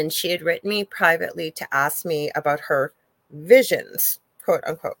 And she had written me privately to ask me about her visions, quote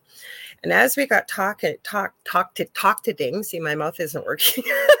unquote. And as we got talk to ding, see, my mouth isn't working.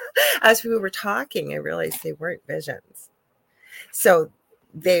 As we were talking, I realized they weren't visions. So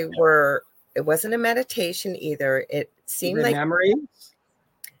it wasn't a meditation either. It seemed like memories.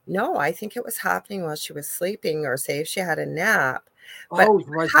 No, I think it was happening while she was sleeping, or say if she had a nap. But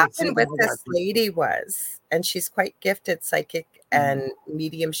what happened with this lady was, and she's quite gifted psychic and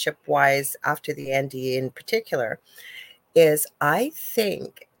mediumship wise after the NDE in particular, is I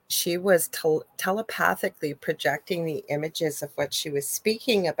think she was telepathically projecting the images of what she was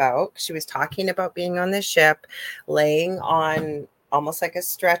speaking about. She was talking about being on the ship, laying on almost like a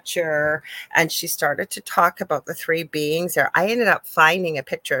stretcher, and she started to talk about the three beings there. I ended up finding a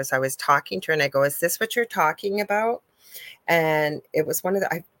picture as I was talking to her, and I go, is this what you're talking about? And it was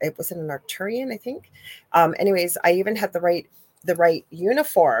it was an Arcturian, I think. Anyways, I even had the right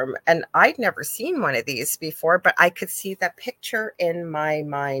uniform, and I'd never seen one of these before, but I could see that picture in my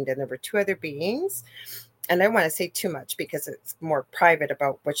mind. And there were two other beings, and I don't want to say too much because it's more private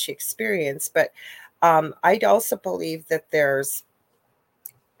about what she experienced, but I'd also believe that there's,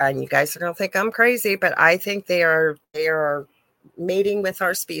 and you guys are going to think I'm crazy, but I think they are mating with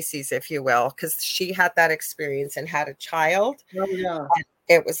our species, if you will, because she had that experience and had a child. Oh, yeah.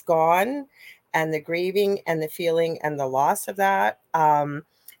 It was gone, and the grieving and the feeling and the loss of that.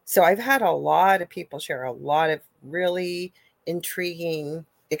 So I've had a lot of people share a lot of really intriguing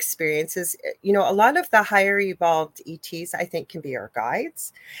experiences. You know, a lot of the higher evolved ETs, I think, can be our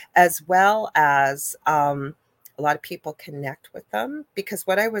guides, as well as a lot of people connect with them, because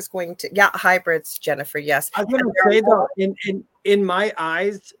what I was going to, hybrids, Jennifer, yes. I was going to say though, in my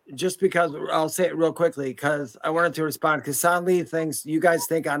eyes, just because I'll say it real quickly, because I wanted to respond, because Sanli thinks you guys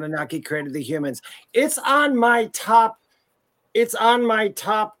think Anunnaki created the humans. It's on my top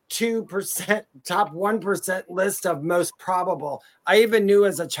 2%, top 1% list of most probable. I even knew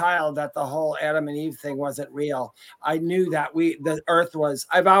as a child that the whole Adam and Eve thing wasn't real. I knew that the earth was,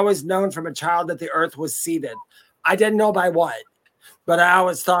 I've always known from a child that the earth was seeded. I didn't know by what, but I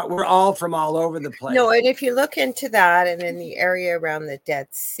always thought we're all from all over the place. No, and if you look into that, and in the area around the Dead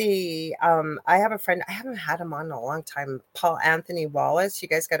Sea, I have a friend, I haven't had him on in a long time, Paul Anthony Wallace. You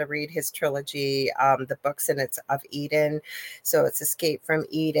guys got to read his trilogy, the books, and it's of Eden. So it's Escape from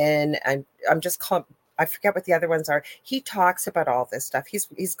Eden, and I'm just calling, I forget what the other ones are. He talks about all this stuff.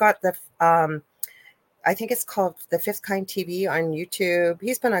 He's got the I think it's called The Fifth Kind TV on YouTube.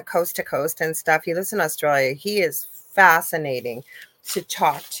 He's been on Coast to Coast and stuff. He lives in Australia. He is fascinating to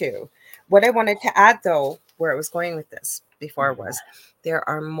talk to. What I wanted to add, though, where I was going with this before was, there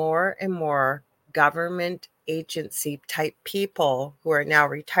are more and more government agency type people who are now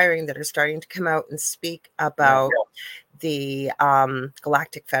retiring that are starting to come out and speak about the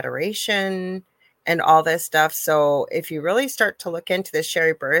Galactic Federation and all this stuff. So if you really start to look into this,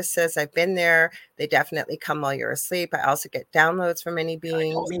 Sherry Burris says, I've been there. They definitely come while you're asleep. I also get downloads from many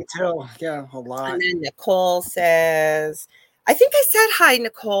beings. Me too. Yeah, a lot. And then Nicole says, I think I said hi,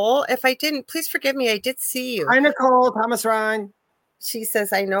 Nicole. If I didn't, please forgive me. I did see you. Hi, Nicole. Thomas Ryan. She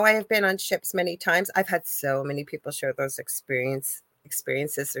says, I know I have been on ships many times. I've had so many people share those experiences.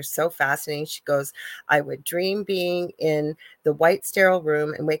 They're so fascinating. She goes, I would dream being in the white sterile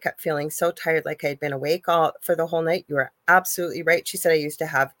room and wake up feeling so tired, like I'd been awake for the whole night. You are absolutely right. She said, I used to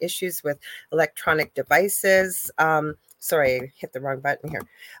have issues with electronic devices. Sorry, I hit the wrong button here.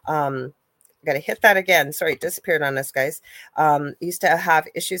 Got to hit that again. Sorry, it disappeared on us, guys. Used to have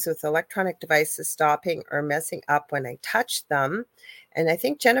issues with electronic devices stopping or messing up when I touched them. And I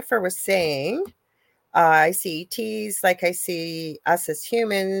think Jennifer was saying, I see ETs like I see us as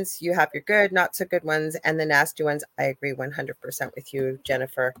humans. You have your good, not so good ones, and the nasty ones. I agree 100% with you,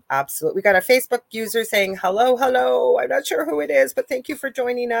 Jennifer. Absolutely. We got a Facebook user saying, hello, hello. I'm not sure who it is, but thank you for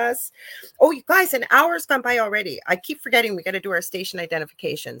joining us. Oh, you guys, an hour's gone by already. I keep forgetting we got to do our station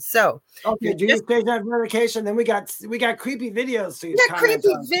identification. So, okay, do your station identification. Then we got creepy videos.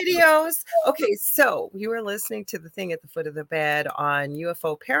 Creepy videos. Okay, so you are listening to The Thing at the Foot of the Bed on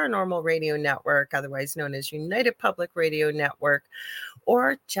UFO Paranormal Radio Network, otherwise known as United Public Radio Network,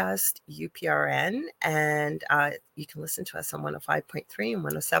 or just UPRN. And you can listen to us on 105.3 and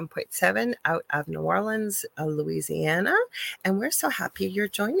 107.7 out of New Orleans, Louisiana. And we're so happy you're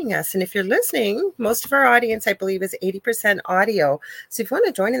joining us. And if you're listening, most of our audience, I believe, is 80% audio. So if you want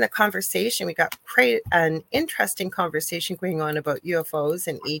to join in the conversation, we got an interesting conversation going on about UFOs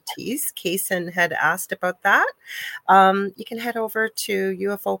and ETs. Kaysen had asked about that. You can head over to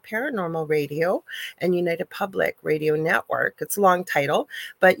UFO Paranormal Radio and United Public Radio Network. It's a long title,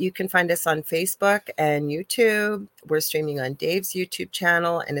 but you can find us on Facebook and YouTube. We're streaming on Dave's YouTube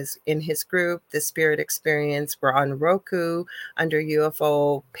channel and is in his group, The Spirit Experience. We're on Roku under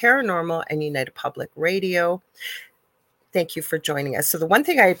UFO Paranormal and United Public Radio. Thank you for joining us. So the one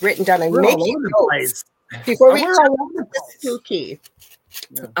thing I had written down, I'm making notes before we talk about the spooky.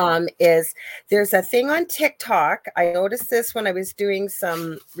 Is there's a thing on TikTok. I noticed this when I was doing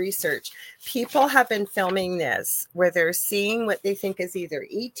some research. People have been filming this where they're seeing what they think is either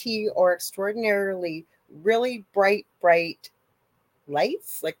ET or extraordinarily really bright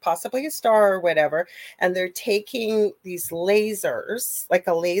lights, like possibly a star or whatever, and they're taking these lasers, like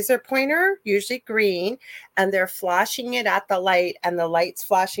a laser pointer, usually green, and they're flashing it at the light, and the light's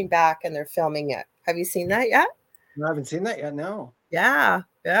flashing back, and they're filming it. Have you seen that yet? No, I haven't seen that yet. No. Yeah,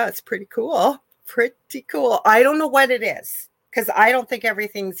 it's pretty cool. Pretty cool. I don't know what it is, because I don't think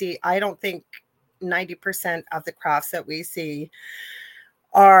I don't think 90% of the crafts that we see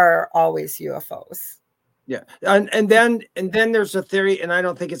are always UFOs. Yeah. And then there's a theory, and I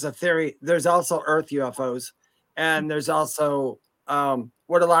don't think it's a theory. There's also Earth UFOs, and there's also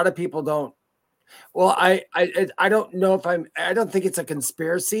what a lot of people don't. Well, I don't know if I don't think it's a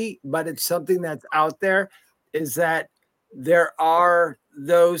conspiracy, but it's something that's out there, is that there are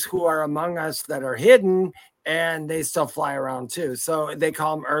those who are among us that are hidden and they still fly around too. So they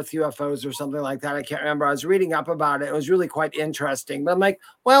call them Earth UFOs or something like that. I can't remember. I was reading up about it. It was really quite interesting. But I'm like,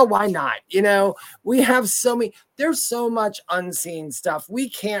 well, why not? You know, we have there's so much unseen stuff. We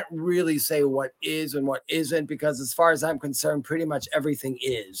can't really say what is and what isn't, because as far as I'm concerned, pretty much everything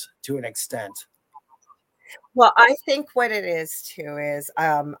is to an extent. Well, I think what it is too is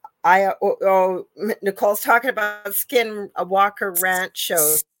Nicole's talking about Skinwalker Ranch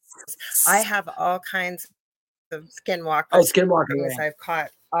shows. I have all kinds of Skinwalker things I've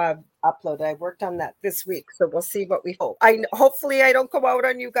caught uploaded. I worked on that this week, so we'll see what we hope. Hopefully I don't go out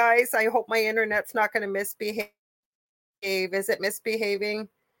on you guys. I hope my internet's not going to misbehave. Is it misbehaving?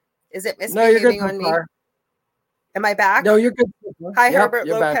 Is it misbehaving on me? Am I back? No, you're good. Hi, Herbert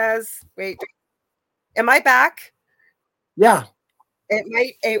Lopez. Back. Wait. Am I back? Yeah.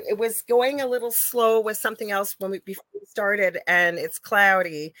 It was going a little slow with something else before we started, and it's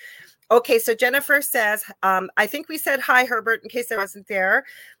cloudy. Okay, so Jennifer says, I think we said hi, Herbert, in case I wasn't there.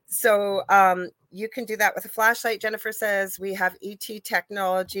 So you can do that with a flashlight. Jennifer says we have ET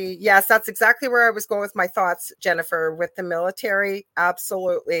technology. Yes, that's exactly where I was going with my thoughts, Jennifer, with the military.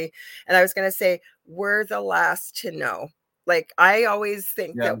 Absolutely. And I was going to say, we're the last to know. Like, I always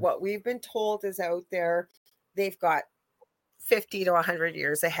think that what we've been told is out there. They've got 50 to 100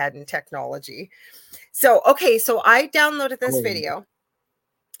 years ahead in technology. So, okay, so I downloaded this video.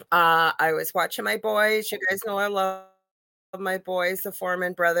 I was watching my boys. You guys know I love my boys, the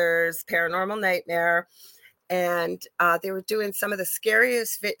Foreman Brothers, Paranormal Nightmare. And they were doing some of the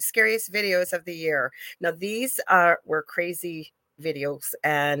scariest videos of the year. Now, these were crazy videos.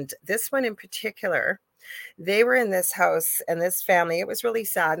 And this one in particular, they were in this house and this family. It was really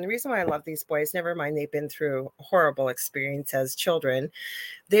sad. And the reason why I love these boys, never mind they've been through a horrible experience as children.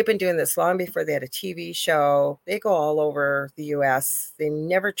 They've been doing this long before they had a TV show. They go all over the US. They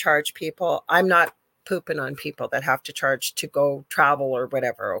never charge people. I'm not pooping on people that have to charge to go travel or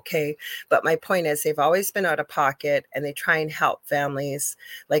whatever, okay? But my point is they've always been out of pocket, and they try and help families.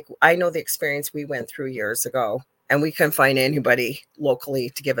 Like, I know the experience we went through years ago, and we couldn't find anybody locally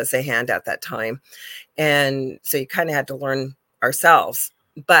to give us a hand at that time. And so you kind of had to learn ourselves.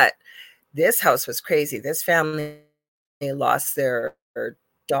 But this house was crazy. This family lost their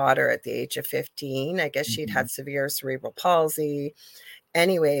daughter at the age of 15. I guess she'd had severe cerebral palsy.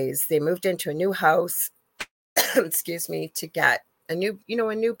 Anyways, they moved into a new house, excuse me, to get a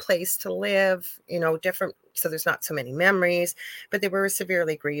new place to live, different. So there's not so many memories, but they were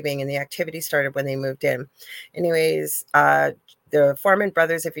severely grieving, and the activity started when they moved in. Anyways, the Foreman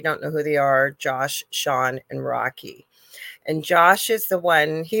brothers, if you don't know who they are, Josh, Sean, and Rocky. And Josh is the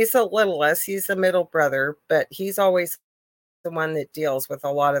one, he's the littlest, he's the middle brother, but he's always the one that deals with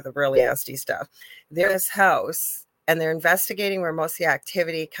a lot of the really nasty stuff. They're in this house, and they're investigating where most of the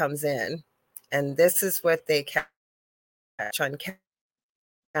activity comes in. And this is what they catch on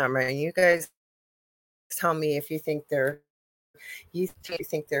camera. And you guys tell me if you think they're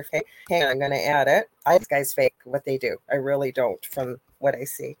fake. Hang on, I'm going to add it. This guy's fake, what they do. I really don't, from what I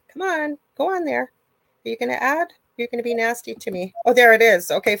see. Come on, go on there. Are you going to add? You're going to be nasty to me. Oh, there it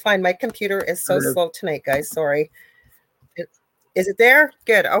is. Okay, fine. My computer is so slow tonight, guys. Sorry. Is it there?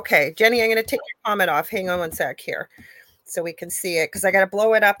 Good. Okay. Jenny, I'm going to take your comment off. Hang on one sec here so we can see it, because I got to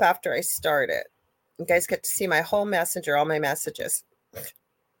blow it up after I start it. You guys get to see my whole messenger, all my messages.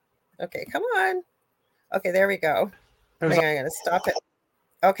 Okay, come on. Okay, there we go. Hang on, I'm going to stop it.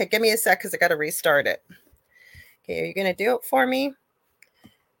 Okay, give me a sec because I got to restart it. Okay, are you going to do it for me?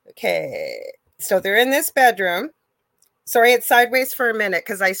 Okay, so they're in this bedroom. Sorry, it's sideways for a minute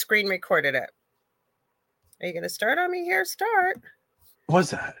because I screen recorded it. Are you going to start on me here? Start. What's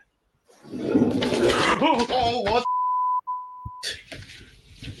that? Oh, what?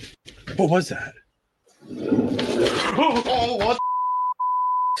 What was that? Oh, what?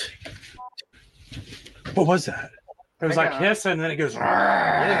 What was that? It was like hissing, and then it goes.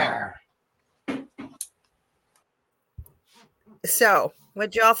 Yeah. So,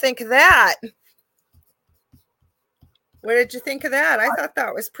 what'd y'all think of that? What did you think of that? I thought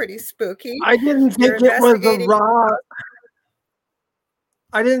that was pretty spooky. I didn't think it was a raw.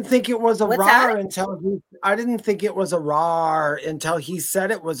 I didn't think it was a raw until I didn't think it was a raw until he said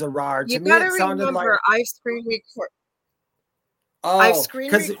it was a raw. You gotta remember, I screen record. Oh, I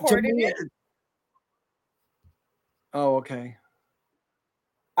screen recorded it. Oh, okay.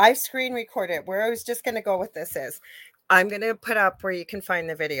 I screen recorded it. Where I was just going to go with this is, I'm going to put up where you can find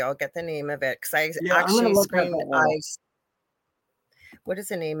the video. I'll get the name of it because I actually screened. what is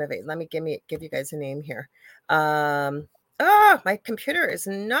the name of it? Let me give you guys a name here. My computer is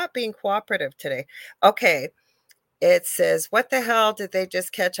not being cooperative today. Okay. It says, what the hell did they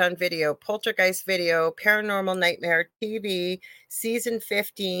just catch on video? Poltergeist video, Paranormal Nightmare TV, season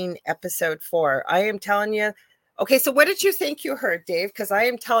 15, episode 4. I am telling you. Okay, so what did you think you heard, Dave? Because I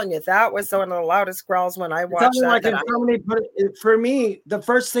am telling you, that was one of the loudest growls when I watched that. Like somebody put it, for me, the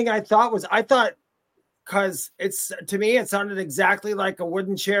first thing I thought, because to me, it sounded exactly like a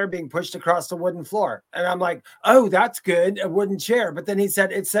wooden chair being pushed across the wooden floor. And I'm like, oh, that's good, a wooden chair. But then it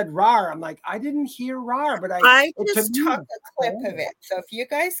said rar. I'm like, I didn't hear rar, but I just took a clip of it. So if you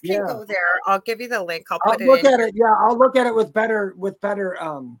guys can go there, I'll give you the link. I'll look at it. Yeah, I'll look at it with better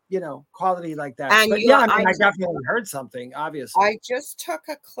quality like that. And but I definitely heard something, obviously. I just took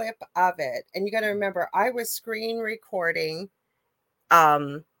a clip of it. And you got to remember, I was screen recording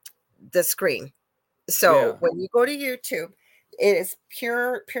the screen. So when you go to YouTube, it is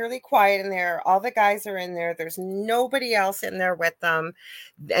purely quiet in there. All the guys are in there. There's nobody else in there with them.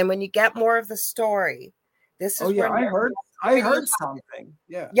 And when you get more of the story, this is I heard something.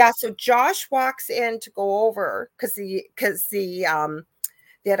 Yeah. Yeah. So Josh walks in to go over because they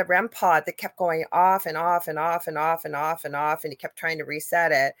had a REM pod that kept going off and off and off and off and off and off, and he kept trying to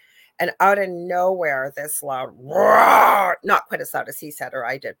reset it. And out of nowhere, this loud roar, not quite as loud as he said or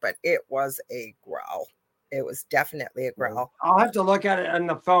I did, but it was a growl. It was definitely a growl. I'll have to look at it on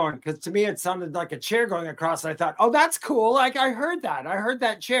the phone because to me, it sounded like a chair going across. And I thought, oh, that's cool. Like I heard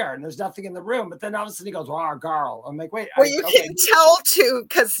that chair and there's nothing in the room. But then all of a sudden he goes, wow, garl. I'm like, wait. Well, you can tell too,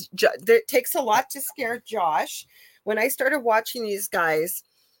 because it takes a lot to scare Josh. When I started watching these guys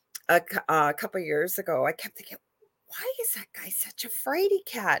a couple of years ago, I kept thinking, why is that guy such a fraidy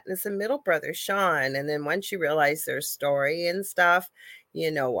cat? And it's the middle brother, Sean. And then once you realize their story and stuff,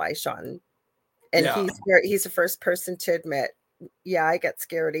 you know why Sean. And he's the first person to admit, yeah, I get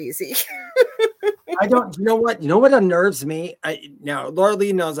scared easy. I don't, you know what unnerves me? Now,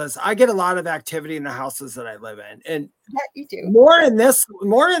 Lorilei knows this. I get a lot of activity in the houses that I live in. And you do. More in this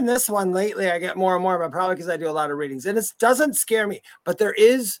one lately, I get more and more, but probably because I do a lot of readings. And it doesn't scare me. But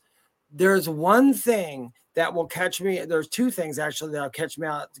there's one thing that will catch me. There's two things actually that'll catch me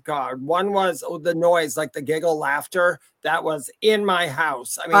out guard. One was the noise, like the giggle laughter that was in my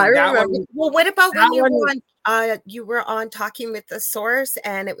house. I mean, I remember. Well, what about when you were on Talking with the Source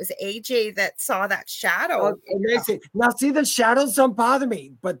and it was AJ that saw that shadow? Now, see, the shadows don't bother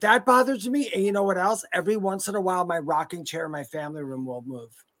me, but that bothers me. And you know what else? Every once in a while, my rocking chair in my family room will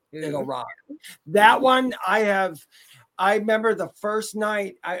move. It'll rock. That one I remember the first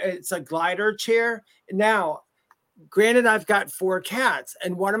night, it's a glider chair. Now, granted, I've got 4 cats,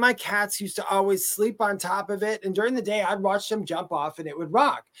 and one of my cats used to always sleep on top of it. And during the day, I'd watch them jump off and it would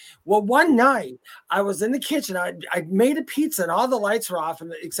rock. Well, one night I was in the kitchen. I made a pizza and all the lights were off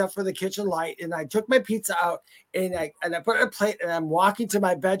except for the kitchen light. And I took my pizza out and I put it on a plate and I'm walking to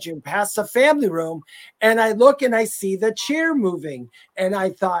my bedroom past the family room. And I look and I see the chair moving. And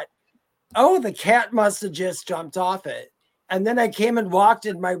I thought, oh, the cat must have just jumped off it. And then I came and walked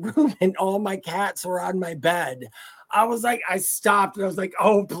in my room and all my cats were on my bed. I was like, I stopped. And I was like,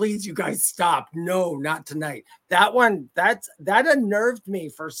 oh, please, you guys stop. No, not tonight. That one, that unnerved me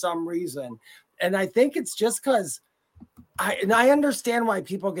for some reason. And I think it's just because I understand why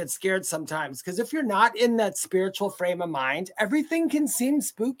people get scared sometimes. Because if you're not in that spiritual frame of mind, everything can seem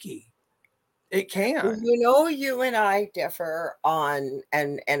spooky. It can. You and I differ on,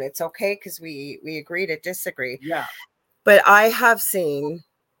 and it's okay because we agree to disagree. Yeah. But I have seen,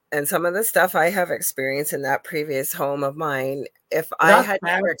 and some of the stuff I have experienced in that previous home of mine, if I had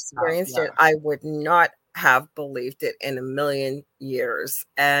never experienced it, I would not have believed it in a million years.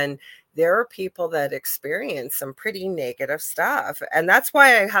 And there are people that experience some pretty negative stuff. And that's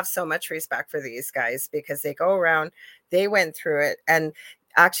why I have so much respect for these guys, because they go around, they went through it. And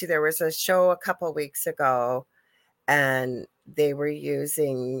actually, there was a show a couple of weeks ago, and they were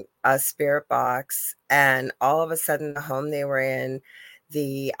using a spirit box, and all of a sudden the home they were in,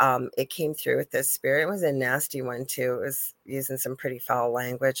 it came through with this spirit. It was a nasty one too. It was using some pretty foul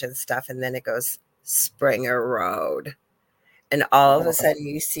language and stuff. And then it goes Springer Road. And all of a sudden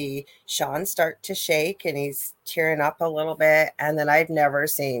you see Sean start to shake and he's tearing up a little bit. And then I've never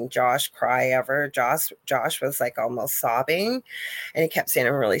seen Josh cry ever. Josh was like almost sobbing, and he kept saying,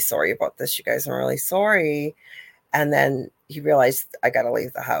 I'm really sorry about this, you guys. I'm really sorry. And then he realized, I got to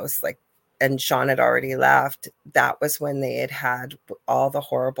leave the house. And Sean had already left. That was when they had all the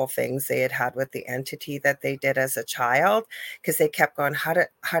horrible things they had with the entity that they did as a child, because they kept going, how did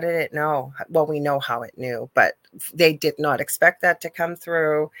it know? Well, we know how it knew, but they did not expect that to come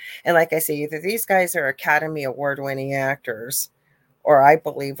through. And like I say, either these guys are Academy Award winning actors, or I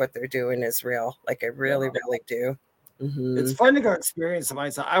believe what they're doing is real. Like I really, really do. It's fun to go experience it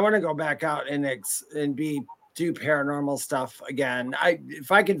myself. I want to go back out and do paranormal stuff again.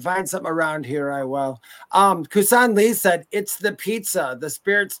 If I can find something around here, I will. Kusan Lee said it's the pizza. The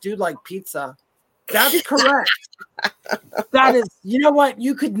spirits do like pizza. That's correct. That is, you know what?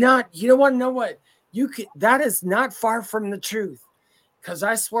 You don't want to know what that is not far from the truth. Because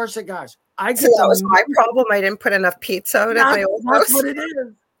I swear to gosh, so that was my problem. I didn't put enough pizza out at my old house. That's what it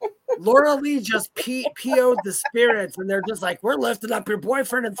is. Laura Lee just PO'd the spirits, and they're just like, we're lifting up your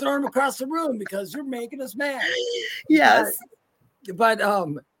boyfriend and throwing him across the room because you're making us mad. Yes. But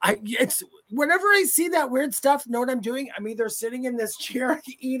it's whenever I see that weird stuff, know what I'm doing? I'm either sitting in this chair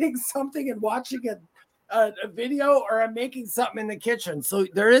eating something and watching a video, or I'm making something in the kitchen. So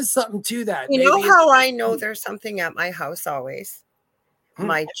there is something to that. You know how I know there's something at my house always?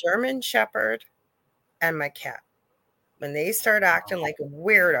 My German Shepherd and my cat. When they start acting like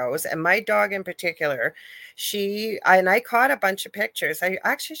weirdos, and my dog in particular, I caught a bunch of pictures. I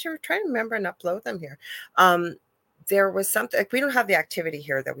actually should try to remember and upload them here. There was something, like, we don't have the activity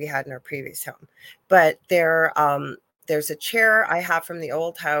here that we had in our previous home, but there's a chair I have from the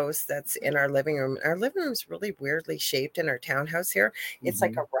old house that's in our living room. Our living room is really weirdly shaped in our townhouse here. It's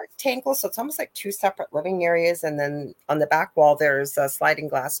like a rectangle, so it's almost like two separate living areas. And then on the back wall, there's a sliding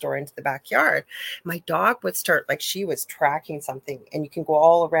glass door into the backyard. My dog would start, like, she was tracking something, and you can go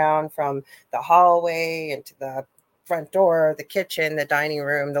all around from the hallway into the front door, the kitchen, the dining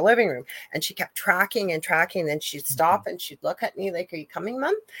room, the living room. And she kept tracking and tracking. Then she'd stop and she'd look at me like, are you coming,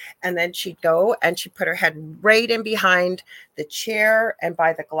 Mom? And then she'd go and she'd put her head right in behind the chair and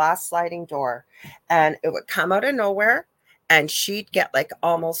by the glass sliding door. And it would come out of nowhere. And she'd get like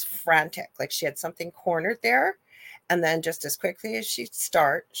almost frantic, like she had something cornered there. And then just as quickly as she'd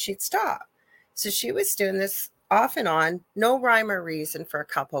start, she'd stop. So she was doing this off and on, no rhyme or reason, for a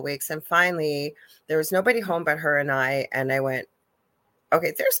couple of weeks. And finally, there was nobody home but her and I went,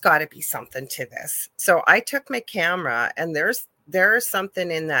 okay, there's got to be something to this. So I took my camera, and there's something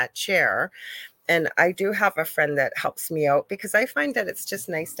in that chair. And I do have a friend that helps me out, because I find that it's just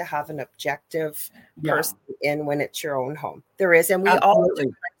nice to have an objective person in when it's your own home. There is, and we all do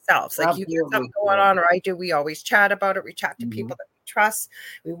it ourselves. Like, you get something going on, or I do, we always chat about it. We chat to people that we trust.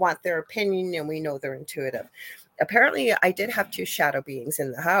 We want their opinion, and we know they're intuitive. Apparently, I did have two shadow beings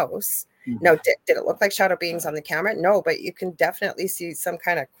in the house. Now, did it look like shadow beings on the camera? No, but you can definitely see some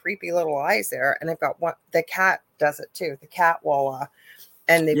kind of creepy little eyes there. And I've got one. The cat does it too. The cat will,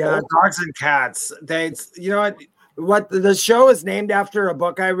 and they both, dogs and cats. You know what the show is named after a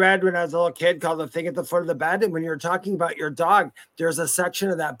book I read when I was a little kid called The Thing at the Foot of the Bed. And when you're talking about your dog, there's a section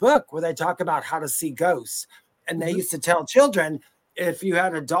of that book where they talk about how to see ghosts. And they used to tell children, if you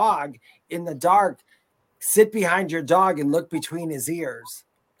had a dog in the dark, sit behind your dog and look between his ears.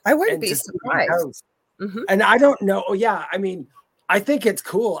 I wouldn't be surprised. And I don't know. Oh, yeah. I mean, I think it's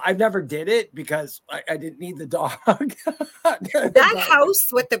cool. I've never did it because I didn't need the dog. That house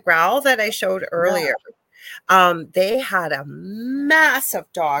with the growl that I showed earlier, they had a massive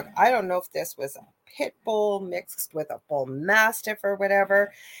dog. I don't know if this was a pit bull mixed with a bull mastiff or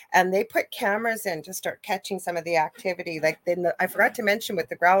whatever, and they put cameras in to start catching some of the activity. Like, I forgot to mention, with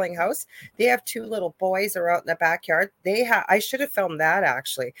the growling house, they have two little boys are out in the backyard. I should have filmed that,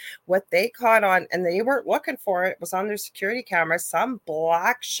 actually. What they caught on, and they weren't looking for it, was on their security camera. Some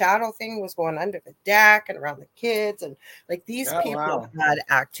black shadow thing was going under the deck and around the kids, and like, these people had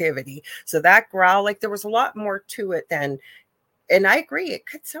activity. So that growl, like, there was a lot more to it than. And I agree, it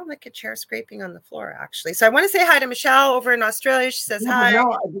could sound like a chair scraping on the floor, actually. So I want to say hi to Michelle over in Australia. She says hi.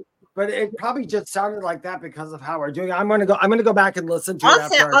 No, but it probably just sounded like that because of how we're doing. I'm gonna go back and listen to it.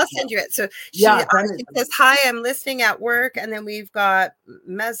 I'll send you it. So she says hi. I'm listening at work, and then we've got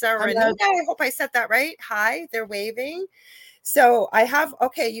Meza. I hope I said that right. Hi, they're waving. So I have.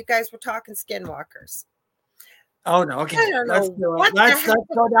 Okay, you guys were talking skinwalkers. Oh no! Okay, let's go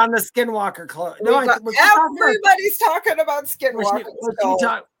down the skinwalker club. No, everybody's talking about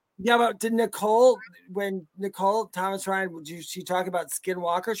skinwalkers. But did Nicole, when Nicole Thomas Ryan, did she talk about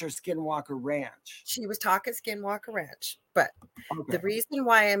skinwalkers or Skinwalker Ranch? She was talking Skinwalker Ranch, but the reason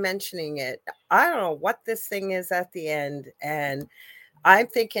why I'm mentioning it, I don't know what this thing is at the end, and I'm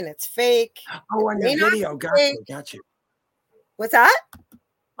thinking it's fake. Oh, on the video, got you. What's that?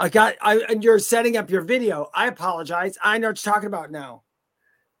 And you're setting up your video. I apologize. I know what you're talking about now.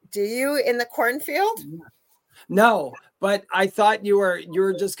 Do you in the cornfield? No, but I thought you were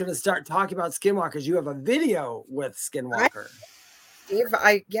just going to start talking about skinwalkers. You have a video with Skinwalker. You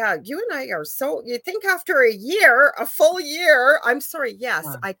and I are so. You think after a full year? I'm sorry. Yes,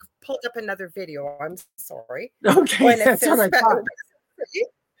 I pulled up another video. I'm sorry. Okay, that's what I thought. right?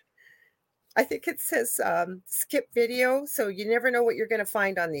 I think it says skip video, so you never know what you're going to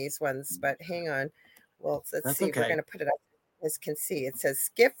find on these ones. But hang on, well, let's see. Okay. We're going to put it up as can see. It says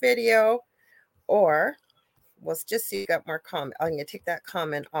skip video, or well, just so you got more comment. I'm going to take that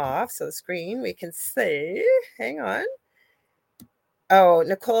comment off, so the screen we can see. Hang on. Oh,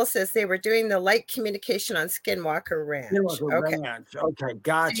 Nicole says they were doing the light communication on Skinwalker Ranch. Okay,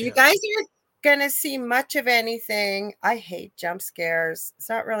 gotcha. So you guys are gonna see much of anything. I hate jump scares. It's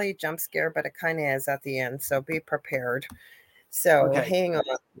not really a jump scare, but it kind of is at the end. So be prepared. So hang on.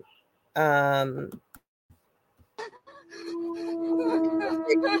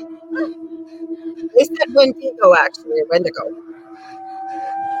 They said Wendigo, actually, Wendigo.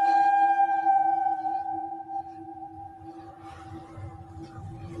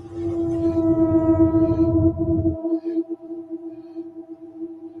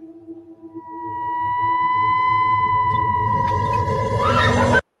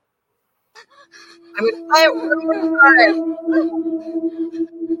 I'm going to play it one more time.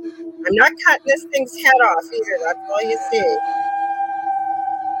 I'm not cutting this thing's head off either. That's all you see.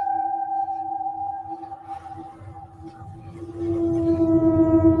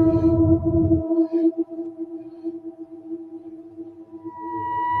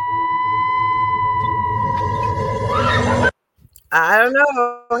 I don't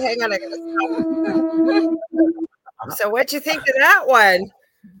know. Hang on, I gotta stop. So what'd you think of that one?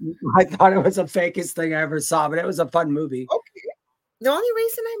 I thought it was the fakest thing I ever saw, but it was a fun movie. Okay. The only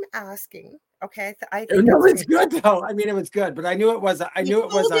reason I'm asking, okay, I think no, it's good though. I mean, it was good, but I knew it was. I knew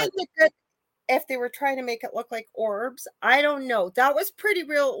it was good. If they were trying to make it look like orbs, I don't know. That was pretty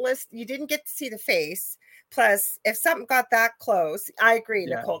realistic. You didn't get to see the face. Plus, if something got that close, I agree,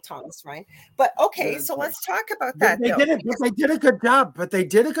 Nicole Thomas, right? But okay, so let's talk about that. They did a good job, but they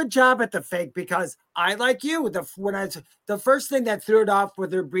did a good job at the fake because I, like you, the first thing that threw it off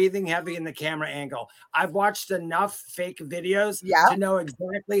with her breathing heavy in the camera angle. I've watched enough fake videos to know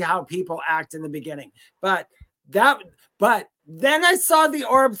exactly how people act in the beginning. But then I saw the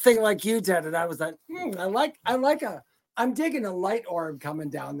orb thing like you did, and I was like, I'm digging a light orb coming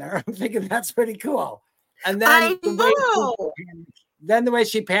down there. I'm thinking that's pretty cool. And then the way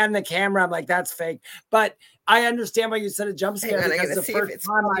she panned the camera, I'm like, that's fake. But I understand why you said a jump scare because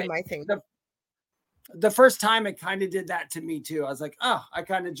the first time it kind of did that to me too. I was like, oh, I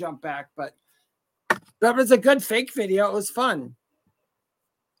kind of jumped back, but that was a good fake video. It was fun.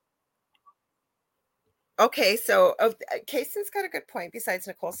 Okay, so Kaysen's got a good point. Besides,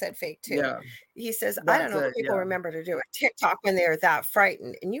 Nicole said fake too. Yeah. He says, I don't know if people remember to do a TikTok when they're that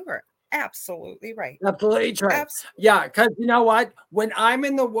frightened, and you were absolutely right. Absolutely right. Yeah, because you know what? When I'm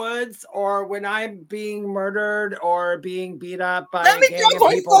in the woods or when I'm being murdered or being beat up by let me grab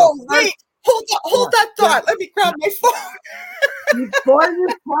my phone. Wait, hold that thought. Let me grab my phone. Before you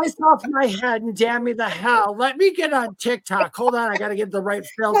slice off my head and damn me the hell, let me get on TikTok. Hold on, I got to get the right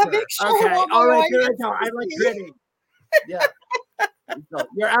filter. Okay, all right, there I go. I like gritty. Yeah. So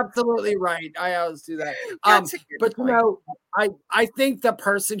you're absolutely right. I always do that. But you know, I think the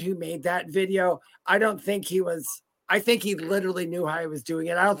person who made that video, I think he literally knew how he was doing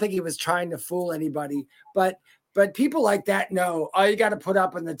it. I don't think he was trying to fool anybody. But people like that know all you got to put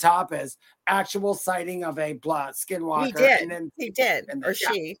up in the top is actual sighting of a skinwalker. He did. He did. Or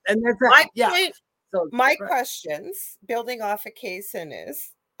she. And that's point, so my questions building off of Kaysen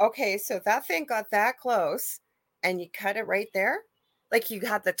is, okay, so that thing got that close and you cut it right there? Like you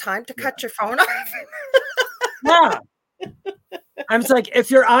had the time to cut your phone off? Yeah. I'm just like, if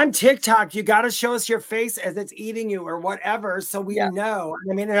you're on TikTok, you got to show us your face as it's eating you or whatever, so we know.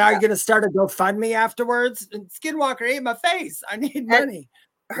 I mean, are you going to start a GoFundMe afterwards? Skinwalker ate my face. I need money.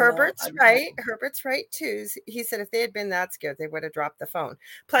 Herbert's right. Herbert's right too. He said if they had been that scared, they would have dropped the phone.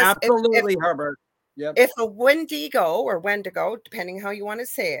 Plus, absolutely, Herbert. Yep. If a Wendigo, depending how you want to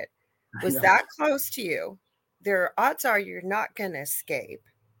say it, was that close to you, their odds are you're not going to escape,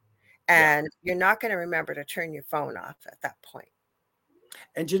 and you're not going to remember to turn your phone off at that point.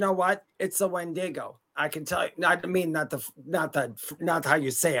 And you know what? It's a Wendigo. I can tell you. Not how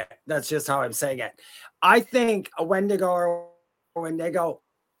you say it. That's just how I'm saying it. I think a Wendigo or a Wendigo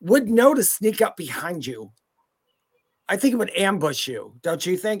would know to sneak up behind you. I think it would ambush you. Don't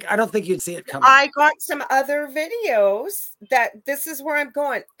you think? I don't think you'd see it coming. I got some other videos that this is where I'm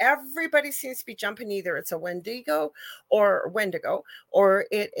going. Everybody seems to be jumping. Either it's a Wendigo, or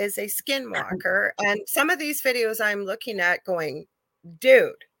it is a skinwalker. And some of these videos I'm looking at going,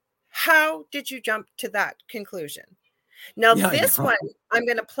 dude, how did you jump to that conclusion? Now, this one I'm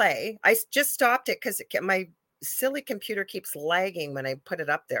going to play. I just stopped it because my silly computer keeps lagging when I put it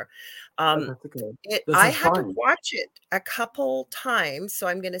up there. Okay. I had to watch it a couple times, so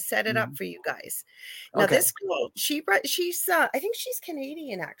I'm going to set it up for you guys. Now, this girl, she's I think she's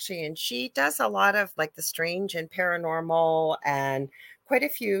Canadian actually, and she does a lot of like the strange and paranormal and quite a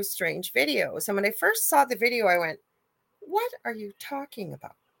few strange videos. And when I first saw the video, I went, "What are you talking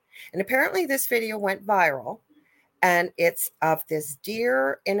about?" And apparently, this video went viral, and it's of this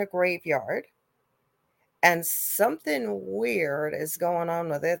deer in a graveyard. And something weird is going on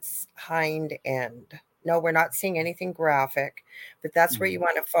with its hind end. No, we're not seeing anything graphic, but that's where you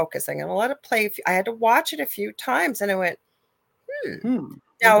want to focus. I'm going to let it play. I had to watch it a few times, and I went,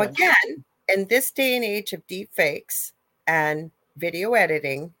 Now, again, in this day and age of deep fakes and video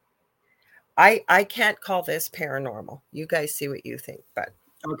editing, I can't call this paranormal. You guys see what you think, but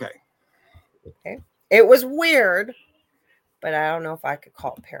okay. It was weird, but I don't know if I could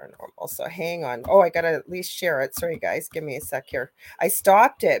call it paranormal. So hang on. Oh, I got to at least share it. Sorry, guys. Give me a sec here. I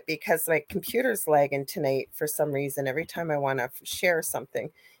stopped it because my computer's lagging tonight for some reason. Every time I want to share something,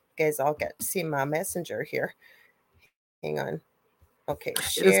 you guys all get to see my messenger here. Hang on. Okay,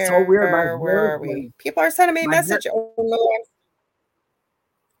 share. It's so weird. Where are we? People are sending me a message. Oh, no.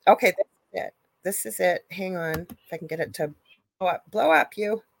 Okay, this is it. This is it. Hang on. If I can get it to blow up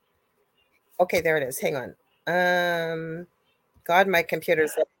you. Okay, there it is. Hang on. God, my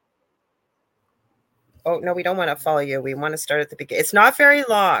computer's. Oh, no, we don't want to follow you. We want to start at the beginning. It's not very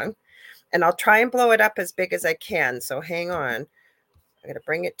long, and I'll try and blow it up as big as I can. So hang on. I'm going to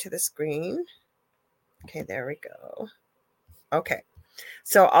bring it to the screen. Okay, there we go. Okay,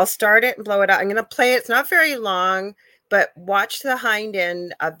 so I'll start it and blow it up. I'm going to play it. It's not very long, but watch the hind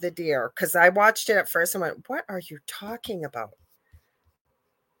end of the deer, because I watched it at first and went, what are you talking about?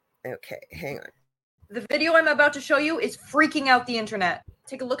 Okay, hang on. The video I'm about to show you is freaking out the internet.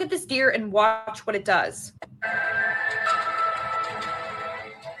 Take a look at this deer and watch what it does.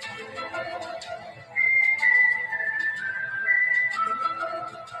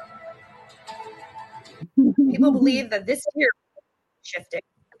 People believe that this deer is shifting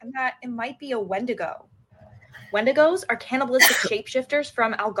and that it might be a Wendigo. Wendigos are cannibalistic shapeshifters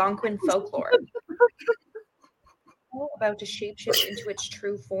from Algonquin folklore. About to shapeshift into its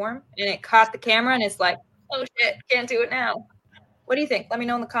true form, and it caught the camera and it's like, oh shit, can't do it now. What do you think? Let me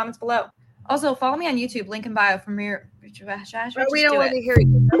know in the comments below. Also, follow me on YouTube, link in bio for me. We don't want to hear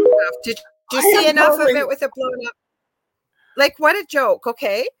you. Did you see enough of it with it blown up? Like, what a joke,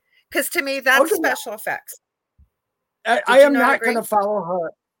 okay? Because to me, that's special effects. I am not going to follow her.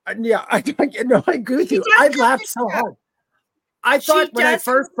 Yeah, I agree with you. I laughed so hard. I thought when I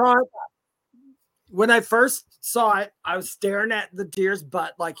first saw it, I was staring at the deer's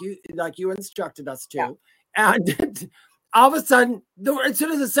butt like you instructed us to. Yeah. And all of a sudden, as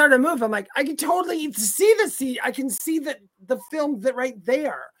soon as it started to move, I'm like, I can totally see the seat. I can see the film that right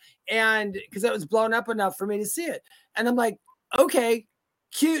there. And because it was blown up enough for me to see it. And I'm like, okay,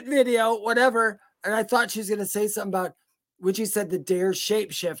 cute video, whatever. And I thought she was going to say something about when she said the deer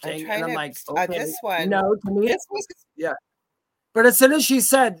shape shifting. And I'm like, okay, this one. No, to me, yeah. But as soon as she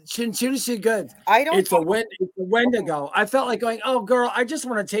said, good. It's a Wendigo. I felt like going, oh, girl, I just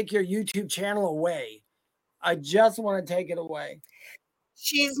want to take your YouTube channel away. I just want to take it away.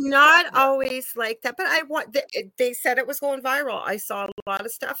 She's not always like that, but they said it was going viral. I saw a lot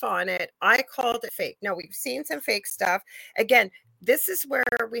of stuff on it. I called it fake. No, we've seen some fake stuff. Again, this is where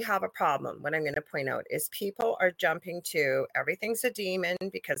we have a problem. What I'm going to point out is people are jumping to everything's a demon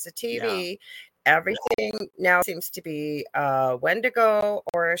because of TV. Yeah. Everything now seems to be a Wendigo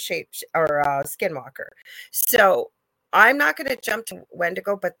or a skinwalker. So I'm not going to jump to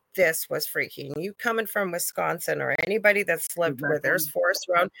Wendigo, but this was freaky. And you coming from Wisconsin or anybody that's lived where there's forest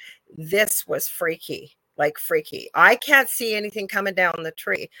around, this was freaky, like freaky. I can't see anything coming down the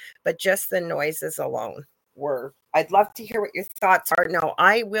tree, but just the noises alone were. I'd love to hear what your thoughts are. No,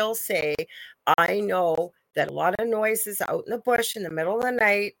 I will say I know that a lot of noises out in the bush in the middle of the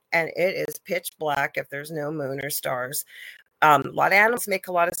night, and it is pitch black if there's no moon or stars. A lot of animals make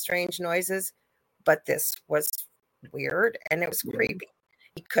a lot of strange noises, but this was weird and it was creepy.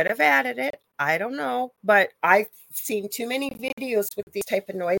 He could have added it. I don't know, but I've seen too many videos with these type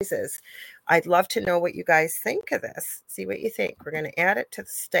of noises. I'd love to know what you guys think of this. See what you think. We're going to add it to the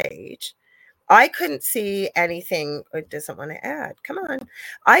stage. I couldn't see anything. It doesn't want to add. Come on.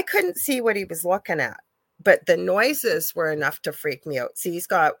 I couldn't see what he was looking at. But the noises were enough to freak me out. See, he's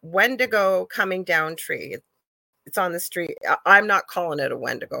got Wendigo coming down tree. It's on the street. I'm not calling it a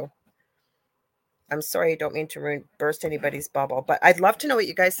Wendigo. I'm sorry. I don't mean to burst anybody's bubble. But I'd love to know what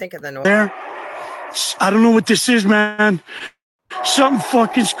you guys think of the noise. There. I don't know what this is, man. Something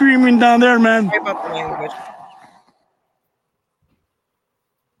fucking screaming down there, man. Sorry about the language.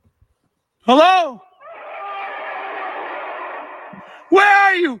 Hello? Where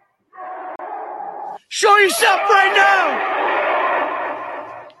are you? Show yourself right now!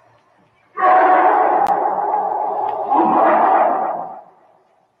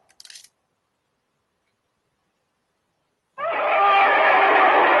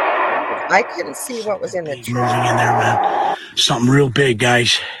 I couldn't see what was in the tree. Moving in there, man. Something real big,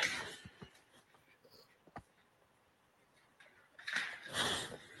 guys.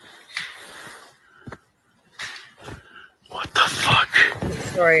 What the fuck?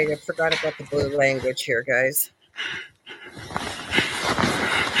 Sorry, I forgot about the blue language here, guys.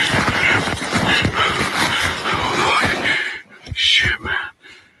 Shit, man.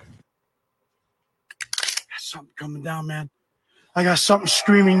 Got something coming down, man. I got something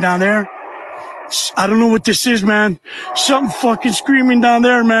screaming down there. I don't know what this is, man. Something fucking screaming down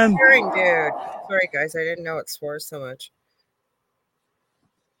there, man. Hearing, dude. Sorry, guys. I didn't know it swore so much.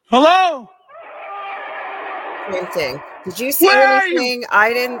 Hello? Same thing. Did you see Where are anything?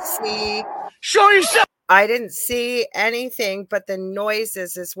 I didn't see. Show yourself. I didn't see anything, but the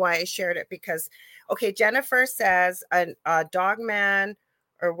noises is why I shared it because, okay, Jennifer says a dog man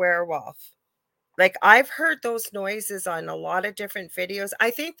or werewolf. Like, I've heard those noises on a lot of different videos. I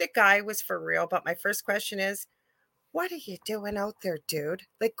think the guy was for real, but my first question is, what are you doing out there, dude?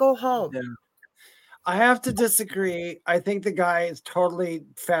 Like, go home. Yeah. I have to disagree. I think the guy is totally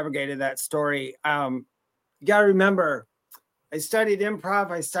fabricated that story. You got to remember, I studied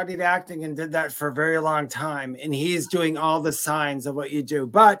improv, I studied acting, and did that for a very long time. And he's doing all the signs of what you do.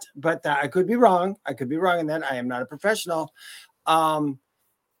 But that I could be wrong. I could be wrong in that. I am not a professional.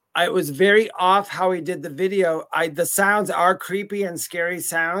 I was very off how he did the video. The sounds are creepy and scary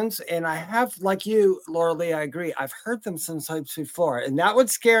sounds. And I have, like you, Lorilei, I agree. I've heard them sometimes before. And that would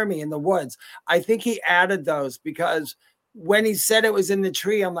scare me in the woods. I think he added those because when he said it was in the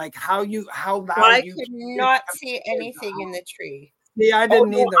tree, I'm like, how loud I could not see anything in the tree. Yeah, I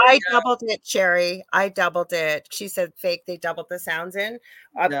didn't either. I doubled it, Cherry. I doubled it. She said fake. They doubled the sounds in.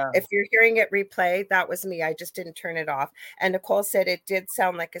 If you're hearing it replay, that was me. I just didn't turn it off. And Nicole said it did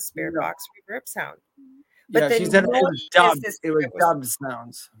sound like a spirit box reverb sound. But she said it was dubbed. It was dubbed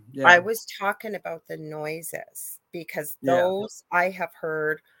sounds. Yeah. I was talking about the noises because those I have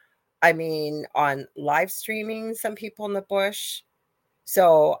heard. I mean, on live streaming, some people in the bush.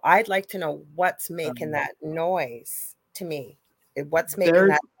 So I'd like to know what's making that noise to me. What's making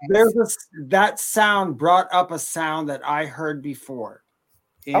that noise? That sound brought up a sound that I heard before.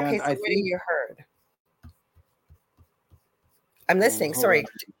 And okay, so what have you heard? I'm listening. Sorry.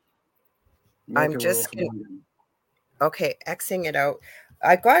 I'm just okay, Xing it out.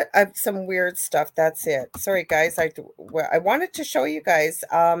 I got some weird stuff. That's it. Sorry, guys. I wanted to show you guys.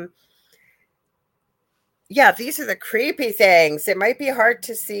 Yeah, these are the creepy things. It might be hard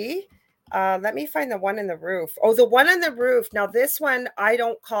to see. Let me find the one in the roof. Oh, the one on the roof. Now, this one I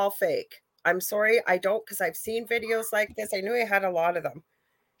don't call fake. I'm sorry, I don't, because I've seen videos like this. I knew I had a lot of them.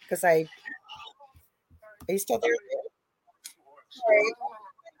 Because are you still there? Sorry.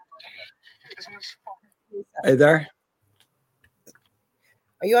 Hey there.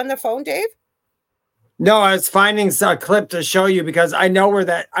 Are you on the phone, Dave? No, I was finding a clip to show you because I know where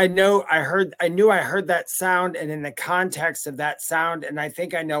that I knew I heard that sound and in the context of that sound, and I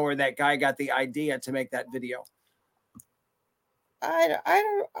think I know where that guy got the idea to make that video. I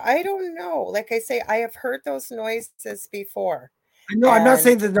don't know. Like I say, I have heard those noises before. No, I'm not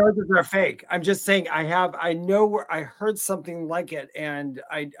saying the noises are fake. I'm just saying I know where I heard something like it, and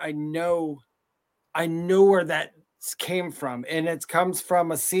I know where that came from, and it comes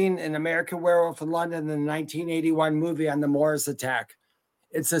from a scene in American Werewolf in London, the 1981 movie on the Moors attack.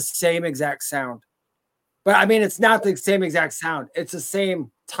 It's the same exact sound, but I mean, it's not the same exact sound. It's the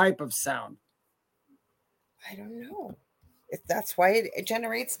same type of sound. I don't know. That's why it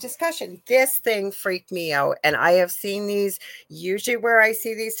generates discussion. This thing freaked me out, and I have seen these. Usually, where I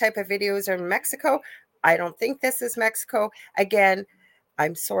see these type of videos are in Mexico. I don't think this is Mexico. Again,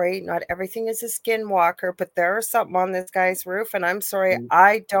 I'm sorry, not everything is a skinwalker, but there is something on this guy's roof, and I'm sorry,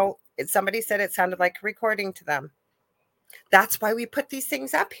 I don't. Somebody said it sounded like a recording to them. That's why we put these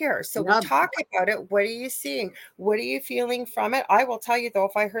things up here. So we talk about it. What are you seeing? What are you feeling from it? I will tell you, though,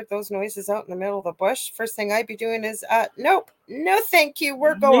 if I heard those noises out in the middle of the bush, first thing I'd be doing is, nope, no, thank you.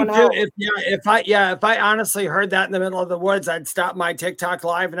 We're going out. If I honestly heard that in the middle of the woods, I'd stop my TikTok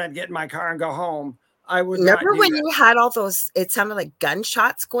live and I'd get in my car and go home. I would remember when you had all those, it sounded like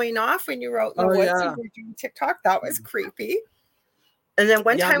gunshots going off when you were out in the woods and you were doing TikTok. That was creepy. And then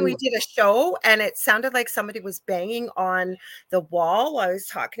one time we did a show and it sounded like somebody was banging on the wall. I was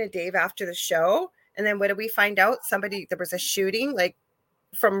talking to Dave after the show. And then what did we find out? There was a shooting like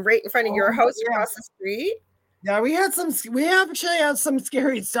from right in front of your house across the street? Yeah, we actually had some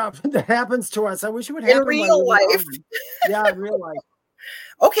scary stuff that happens to us. I wish it would In happen real life. Yeah, in real life.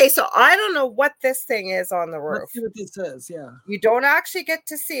 Okay, so I don't know what this thing is on the roof. Let's see what this is. Yeah. You don't actually get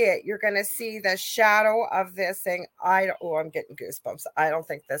to see it. You're going to see the shadow of this thing. I'm getting goosebumps. I don't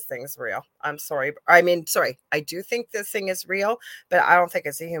think this thing's real. I'm sorry. I do think this thing is real, but I don't think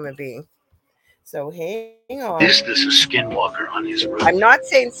it's a human being. So hang on. Is this a skinwalker on his roof? I'm not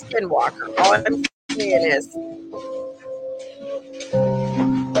saying skinwalker. All I'm saying is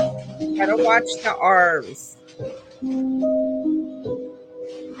gotta watch the arms.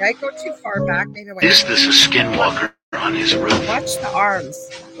 Did I go too far back? Maybe I went. Is this a skinwalker on his roof? Watch the arms.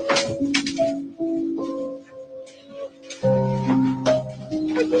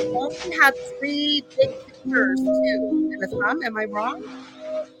 The dolphin had 3 big fingers too. And a thumb, am I wrong?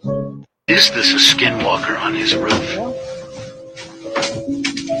 Is this a skinwalker on his roof?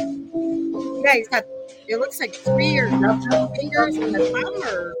 Yeah, he's got, it looks like 3 or 4 fingers and a thumb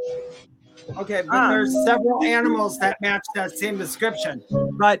or... Okay, but there's several animals that match that same description.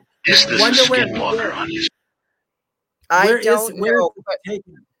 But is this a skinwalker on his? I don't know.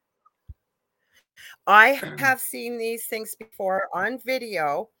 I have seen these things before on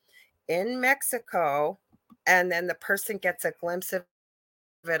video in Mexico, and then the person gets a glimpse of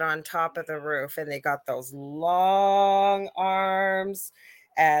it on top of the roof, and they got those long arms,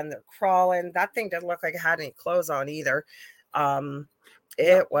 and they're crawling. That thing didn't look like it had any clothes on either.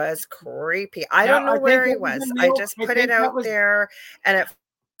 It was creepy. I don't know where he was. I just put it out there. And at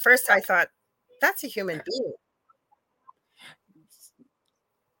first I thought, that's a human being.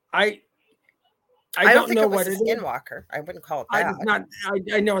 I don't think know what it is. Skinwalker. I wouldn't call it that.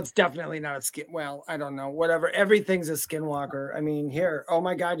 I know it's definitely not a skin. Well, I don't know. Whatever. Everything's a skinwalker. I mean, here. Oh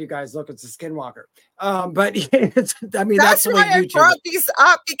my God, you guys, look, it's a skinwalker. But it's, I mean, that's why I brought these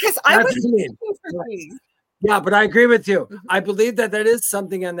up, because I was looking for these. Yeah, but I agree with you. I believe that there is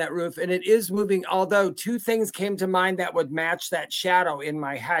something on that roof, and it is moving. Although 2 things came to mind that would match that shadow in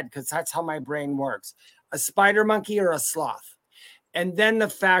my head, because that's how my brain works: a spider monkey or a sloth. And then the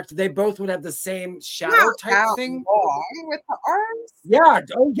fact they both would have the same shadow type thing with the arms. Yeah.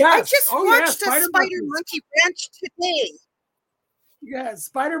 Oh yes. I just watched a spider monkey ranch today. Yeah,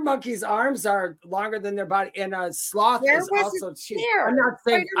 spider monkey's arms are longer than their body, and a sloth is also cheap. I'm not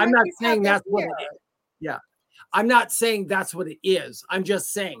saying that's what it is. Yeah. I'm not saying that's what it is. I'm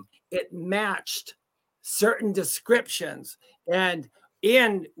just saying it matched certain descriptions. And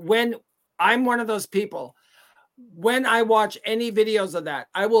when I'm one of those people, when I watch any videos of that,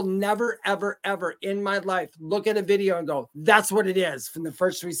 I will never, ever, ever in my life look at a video and go, that's what it is from the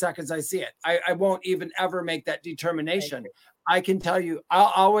first 3 seconds I see it. I won't even ever make that determination. I can tell you,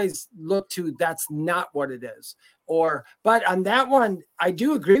 I'll always look to that's not what it is. But on that one, I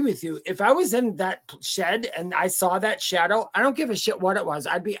do agree with you. If I was in that shed and I saw that shadow, I don't give a shit what it was.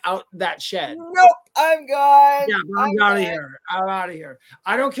 I'd be out that shed. Nope, I'm gone. Yeah, I'm out of here. I'm out of here.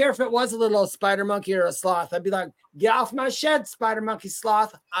 I don't care if it was a little spider monkey or a sloth. I'd be like, get off my shed, spider monkey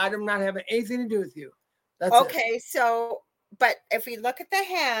sloth. I'm not having anything to do with you. That's okay. So, but if we look at the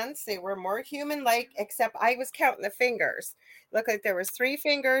hands, they were more human-like, except I was counting the fingers. Looked like there was 3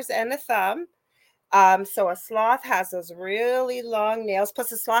 fingers and a thumb. So a sloth has those really long nails.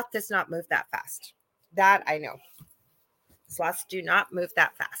 Plus, a sloth does not move that fast. That I know. Sloths do not move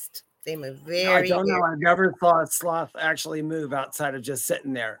that fast. They move very. I don't know. I've never saw a sloth actually move outside of just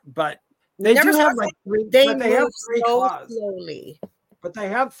sitting there. But they do have like 3. They have 3 claws. Slowly. But they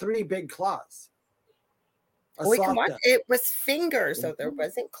have 3 big claws. We can watch. It was fingers, so there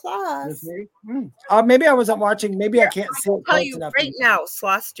wasn't claws. Maybe I wasn't watching. Maybe I can't see it. I'll tell you right now,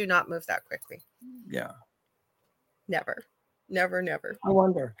 sloths do not move that quickly. Yeah. Never. I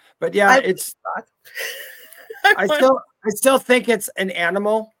wonder. But yeah, I still think it's an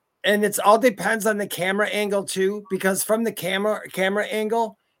animal, and it's all depends on the camera angle too, because from the camera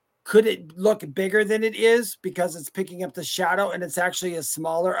angle, could it look bigger than it is because it's picking up the shadow and it's actually a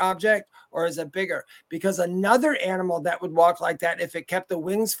smaller object, or is it bigger? Because another animal that would walk like that, if it kept the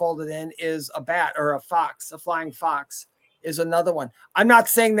wings folded in, is a bat or a fox. A flying fox is another one. I'm not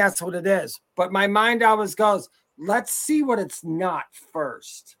saying that's what it is, but my mind always goes, let's see what it's not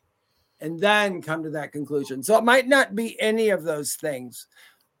first and then come to that conclusion. So it might not be any of those things.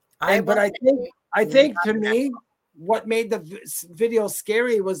 But I think to me, what made the video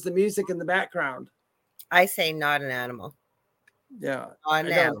scary was the music in the background. I say not an animal. Yeah. Not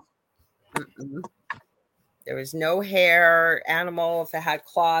an animal. There was no hair, animal. If it had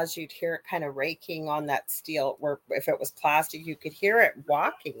claws, you'd hear it kind of raking on that steel. Where if it was plastic, you could hear it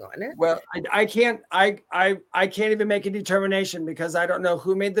walking on it. Well, I can't even make a determination because I don't know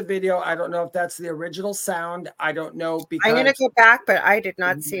who made the video. I don't know if that's the original sound. I don't know because I'm going to go back, but I did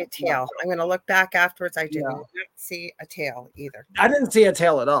not see a tail. I'm going to look back afterwards. I did not see a tail either. I didn't see a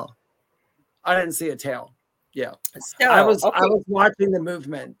tail at all. I didn't see a tail. Yeah. So, I was watching the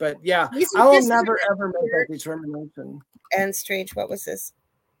movement, but yeah, I will never ever make that determination. And strange, what was this?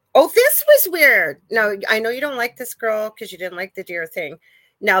 Oh, this was weird. No, I know you don't like this girl because you didn't like the deer thing.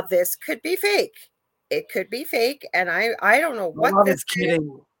 Now this could be fake. It could be fake, and I don't know what I was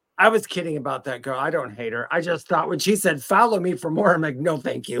kidding. I was kidding about that girl. I don't hate her. I just thought when she said follow me for more, I'm like, no,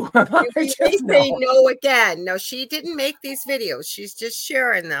 thank you. They say no again. No, she didn't make these videos. She's just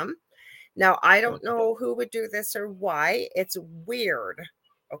sharing them. Now, I don't know who would do this or why. It's weird.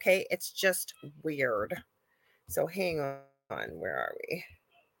 Okay. It's just weird. So hang on. Where are we?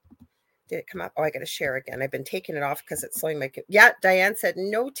 Did it come up? Oh, I got to share again. I've been taking it off because it's slowing my. Yeah. Diane said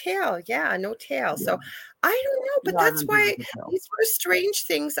no tail. Yeah. No tail. Yeah. So I don't know, but that's why these were strange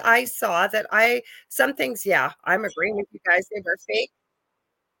things I saw that some things. Yeah. I'm agreeing with you guys. They were fake.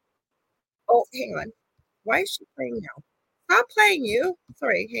 Oh, hang on. Why is she playing now? Stop playing you.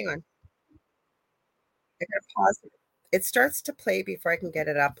 Sorry. Hang on. I gotta pause it. It starts to play before I can get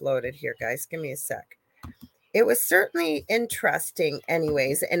it uploaded here, guys. Give me a sec. It was certainly interesting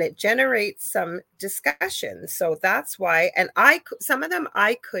anyways, and it generates some discussion. So that's why, and some of them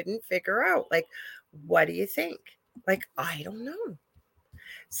I couldn't figure out. Like, what do you think? Like, I don't know.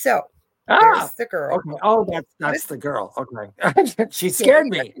 So there's the girl. Okay. Oh, that's the girl. Okay. She scared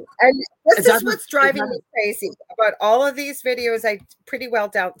me. And this is what's driving me crazy about all of these videos. I pretty well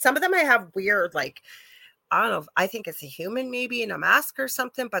doubt. Some of them I have weird, like, I don't know. I think it's a human maybe in a mask or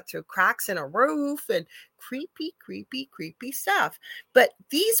something, but through cracks in a roof and creepy, creepy, creepy stuff. But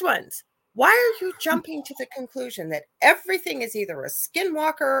these ones, why are you jumping to the conclusion that everything is either a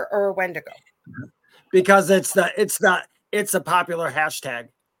skinwalker or a Wendigo? Because it's a popular hashtag.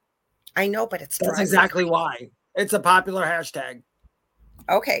 I know, but that's exactly why. It's a popular hashtag.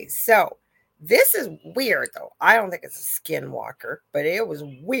 Okay, so this is weird, though. I don't think it's a skinwalker, but it was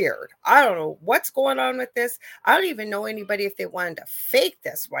weird. I don't know what's going on with this. I don't even know anybody if they wanted to fake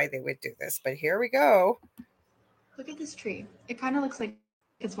this, why they would do this. But here we go. Look at this tree. It kind of looks like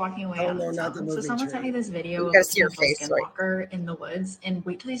it's walking away. Oh, no, not the movie. So someone sent me this video of a skinwalker in the woods, and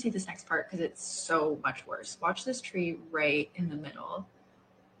wait till you see this next part because it's so much worse. Watch this tree right in the middle.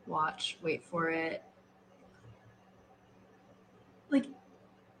 Watch. Wait for it. Like,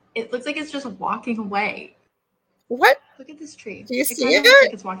 it looks like it's just walking away. What? Look at this tree. Do you see it? Looks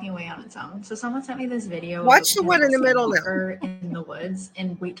like it's walking away on its own. So someone sent me this video. Watch the one in the middle now. In the woods,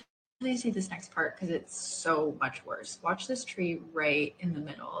 and wait till you see this next part because it's so much worse. Watch this tree right in the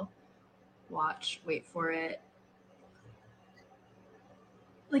middle. Watch. Wait for it.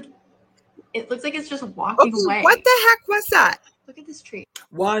 Like, it looks like it's just walking away. What the heck was that? Look at this tree.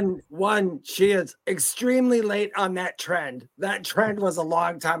 She is extremely late on that trend. That trend was a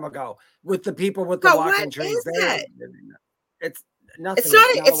long time ago with the people with the walking trees. It's nothing.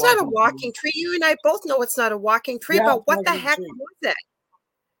 It's not a walking tree. You and I both know it's not a walking tree, but what the heck was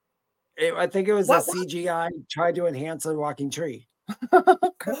it? I think it was a CGI tried to enhance a walking tree.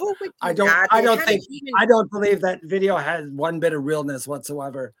 I don't believe that video has one bit of realness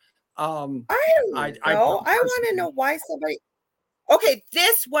whatsoever. I don't know. I want to know why somebody. Okay,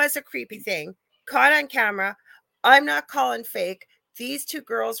 this was a creepy thing caught on camera. I'm not calling fake. These two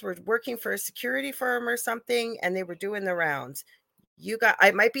girls were working for a security firm or something, and they were doing the rounds.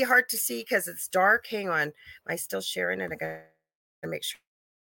 It might be hard to see because it's dark. Hang on. Am I still sharing it? I gotta make sure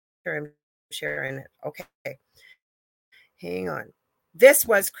I'm sharing it. Okay. Hang on. This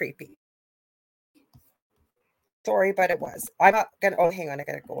was creepy. Sorry, but it was. I'm not gonna. Oh, hang on. I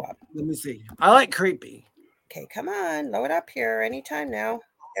gotta go up. Let me see. I like creepy. Okay, come on. Load up here anytime now.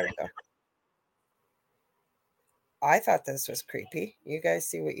 There we go. I thought this was creepy. You guys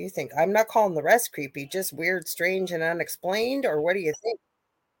see what you think. I'm not calling the rest creepy, just weird, strange, and unexplained. Or what do you think?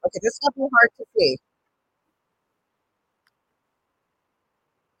 Okay, this is something hard to see.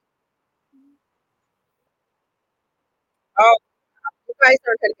 Oh, you guys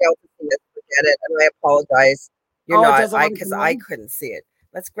aren't going to be able to see this. Forget it. And I apologize. You're not, because I couldn't see it.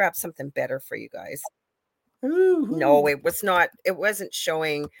 Let's grab something better for you guys. Ooh. No, it was not. It wasn't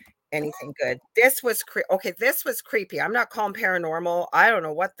showing anything good. This was okay. This was creepy. I'm not calling paranormal. I don't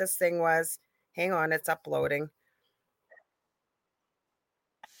know what this thing was. Hang on, it's uploading.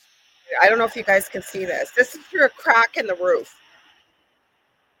 I don't know if you guys can see this. This is through a crack in the roof.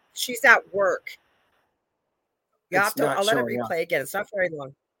 She's at work. You have to. not I'll let it showing up. replay again. It's not very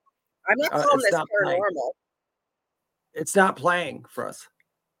long. I'm not calling It's this not playing. paranormal. It's not playing for us.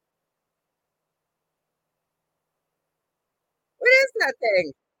 What is that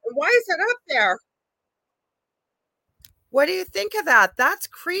thing? And why is it up there? What do you think of that? That's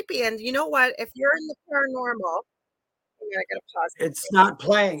creepy. And you know what? If you're in the paranormal, I'm gonna get a pause. It's not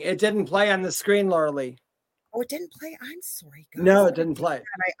playing. It didn't play on the screen, Lorilei. Oh, it didn't play. I'm sorry, guys. No, it didn't play.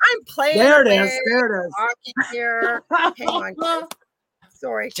 I'm playing. There it is. There it is. Talking here. Hang on, guys.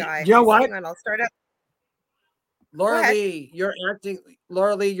 Sorry, guys. You know what? Hang on. I'll start up. Lorilei,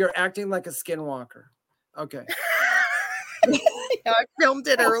 you're acting like a skinwalker. Okay. Yeah, I filmed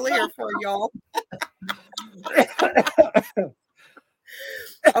it earlier for y'all.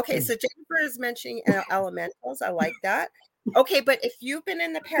 Okay, so Jennifer is mentioning elementals. I like that. Okay, but if you've been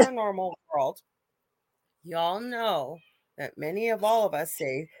in the paranormal world, y'all know that many of all of us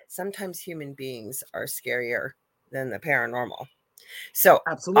say sometimes human beings are scarier than the paranormal. So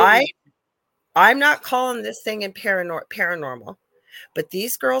absolutely, I'm not calling this thing in paranormal. But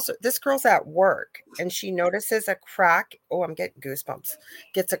this girl's at work and she notices a crack. Oh, I'm getting goosebumps.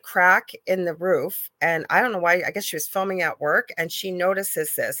 Gets a crack in the roof. And I don't know why. I guess she was filming at work and she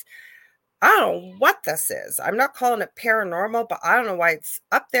notices this. I don't know what this is. I'm not calling it paranormal, but I don't know why it's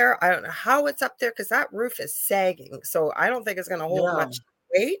up there. I don't know how it's up there because that roof is sagging. So I don't think it's going to hold much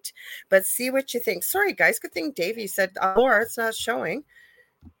weight. But see what you think. Sorry, guys. Good thing Davey said, Laura, it's not showing.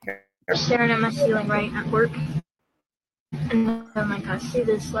 I'm staring at my ceiling right at work. And I'm like, I see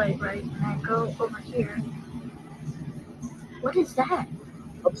this light, right? And I go over here. What is that?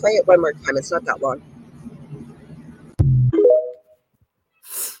 I'll play it one more time. It's not that long.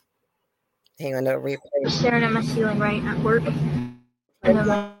 Hang on, I'll replay. I'm staring at my ceiling right at work. And I'm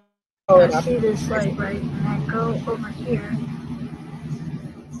like, I see this light, right? And I go over here.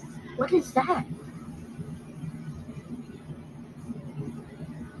 What is that?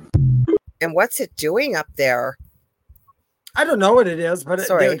 And what's it doing up there? I don't know what it is, but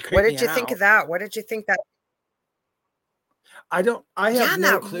sorry. What did you think of that? What did you think that? I have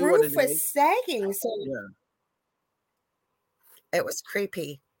no clue what it is. That roof was sagging. So yeah. It was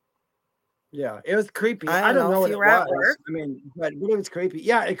creepy. Yeah, it was creepy. I don't know what if it you were at was. work. I mean, but it was creepy.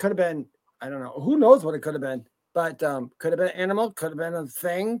 Yeah, it could have been. I don't know. Who knows what it could have been? But could have been an animal. Could have been a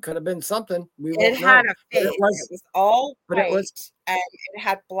thing. Could have been something. It had a face. It was all white, and it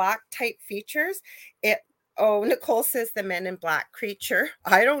had black type features. Oh, Nicole says the Men in Black creature.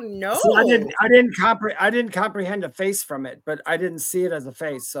 I don't know. See, I didn't comprehend a face from it, but I didn't see it as a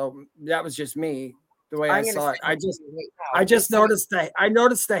face. So that was just me, the way I saw it. I just noticed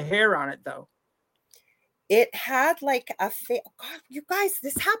the hair on it though. It had like a face. Oh God, you guys,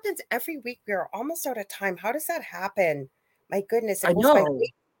 this happens every week. We are almost out of time. How does that happen? My goodness, I know.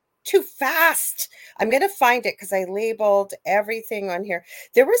 Too fast. I'm going to find it because I labeled everything on here.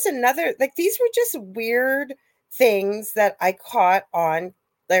 There was another, like these were just weird things that I caught on,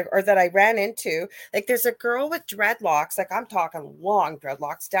 like, or that I ran into. Like there's a girl with dreadlocks, like I'm talking long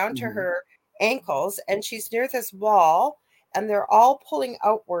dreadlocks down to her ankles, and she's near this wall, and they're all pulling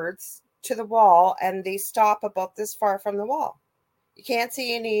outwards to the wall, and they stop about this far from the wall. You can't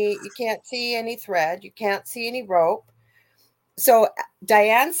see any thread. You can't see any rope. So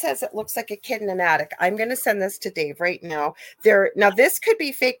Diane says it looks like a kid in an attic. I'm going to send this to Dave right now. Now this could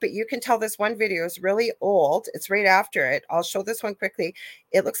be fake, but you can tell this one video is really old. It's right after it. I'll show this one quickly.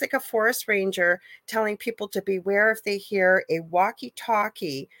 It looks like a forest ranger telling people to beware if they hear a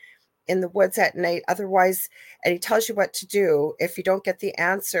walkie-talkie in the woods at night. Otherwise, and he tells you what to do if you don't get the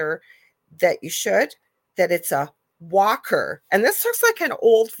answer that you should, that it's a walker. And this looks like an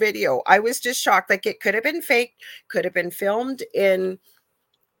old video. I was just shocked. Like it could have been fake, could have been filmed in,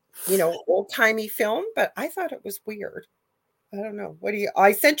 old-timey film, but I thought it was weird. I don't know.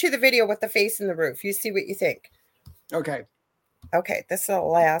 I sent you the video with the face in the roof. You see what you think. Okay. Okay, this is the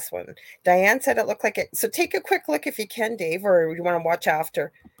last one. Diane said it looked like it. So take a quick look if you can, Dave, or you want to watch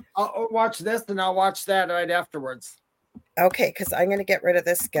after. I'll watch this and I'll watch that right afterwards. Okay, because I'm going to get rid of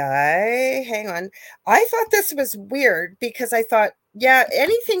this guy. Hang on. I thought this was weird because I thought, yeah,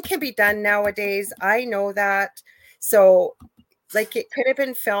 anything can be done nowadays. I know that. So, like, it could have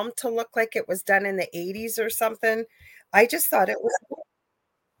been filmed to look like it was done in the 80s or something. I just thought it was.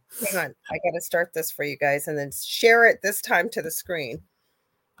 Hang on. I got to start this for you guys and then share it this time to the screen.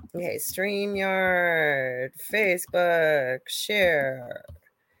 Okay, StreamYard, Facebook, share.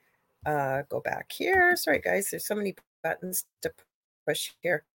 Go back here. Sorry, guys. There's so many buttons to push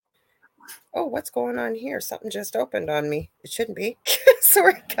here. Oh, what's going on here? Something just opened on me. It shouldn't be.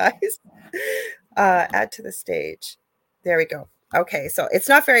 Sorry, guys. Add to the stage. There we go. Okay, so it's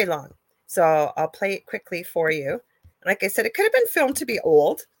not very long. So I'll play it quickly for you. Like I said, it could have been filmed to be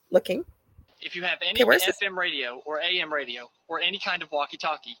old looking. If you have any FM radio or AM radio or any kind of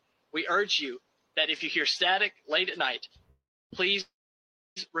walkie-talkie, we urge you that if you hear static late at night, please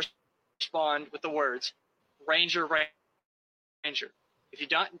respond with the words, Ranger, Ranger. If you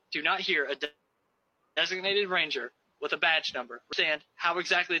do not hear a designated ranger with a badge number, understand how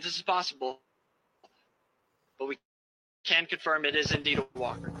exactly this is possible, but we can confirm it is indeed a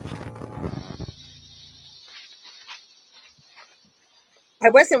walker. I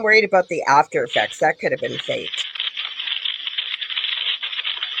wasn't worried about the after effects. That could have been faked.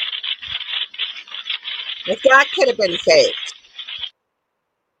 If that could have been faked.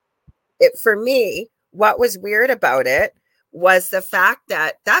 For me, what was weird about it was the fact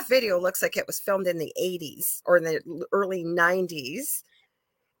that that video looks like it was filmed in the 80s or in the early 90s.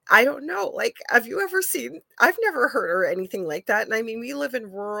 I don't know. Like, have you ever seen? I've never heard or anything like that. And I mean, we live in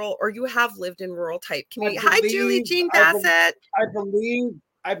rural, or you have lived in rural type community. Hi, Julie Jean Bassett.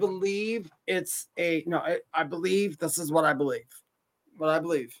 I believe it's a no. I believe this is what I believe. What I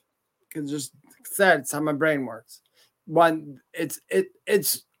believe, because just said it's how my brain works. One, it's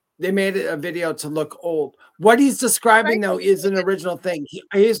they made it a video to look old. What he's describing though is an original thing.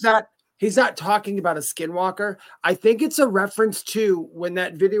 He's not talking about a skinwalker. I think it's a reference to when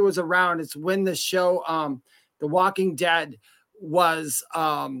that video was around. It's when the show, The Walking Dead, was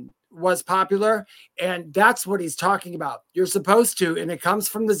popular, and that's what he's talking about. You're supposed to, and it comes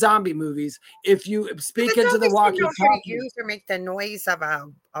from the zombie movies. If you speak into the walkie-talkie, use or make the noise of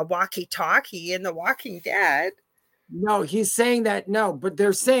a walkie-talkie in The Walking Dead. No, he's saying that no, but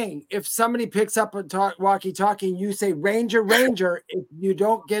they're saying if somebody picks up a walkie-talkie and you say Ranger, Ranger, if you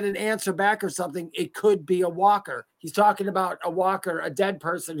don't get an answer back or something, it could be a walker. He's talking about a walker, a dead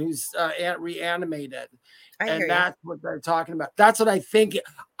person who's reanimated. And that's what they're talking about. That's what I think.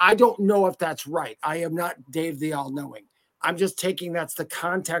 I don't know if that's right. I am not Dave the All-Knowing. I'm just taking that's the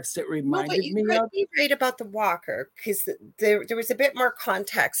context it reminded me of. You could be right about the walker because there was a bit more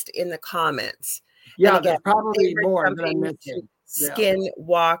context in the comments. Yeah, again, there's probably more that I'm missing.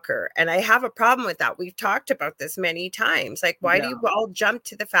 Skinwalker. And I have a problem with that. We've talked about this many times. Like, why do you all jump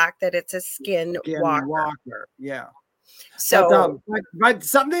to the fact that it's a skinwalker? Yeah. So, but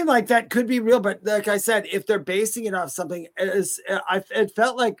something like that could be real. But like I said, if they're basing it off something, it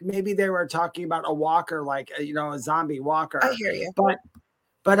felt like maybe they were talking about a walker, like a zombie walker. I hear you.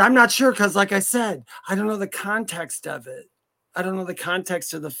 But I'm not sure because, like I said, I don't know the context of it. I don't know the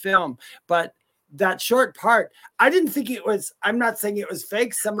context of the film, but that short part, I didn't think it was. I'm not saying it was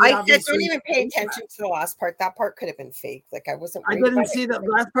fake. Somebody obviously don't even pay attention to the last part. That part could have been fake. Like I wasn't. I didn't see the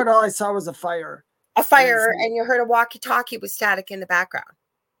last part. All I saw was a fire. And you heard a walkie-talkie with static in the background.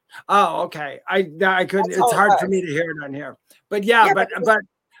 Oh, okay. I couldn't. It's hard for me to hear it on here. But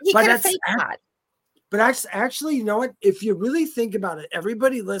that's actually, you know what? If you really think about it,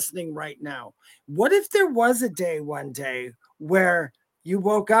 everybody listening right now, what if there was a day one day where you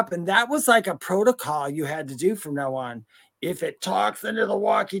woke up and that was like a protocol you had to do from now on? If it talks into the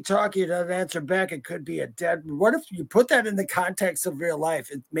walkie-talkie, it doesn't answer back, it could be a dead. What if you put that in the context of real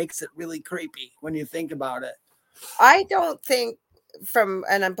life? It makes it really creepy when you think about it. I don't think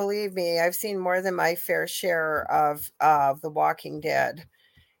and believe me, I've seen more than my fair share of The Walking Dead.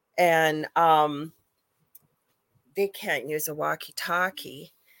 And they can't use a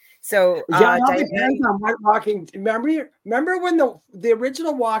walkie-talkie. So yeah, it all depends on what walking. Remember when the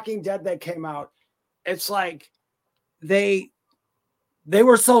original Walking Dead that came out? It's like they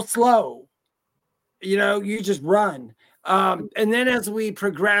were so slow, you just run. And then as we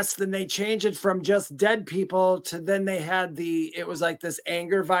progressed, then they changed it from just dead people to then they had it was like this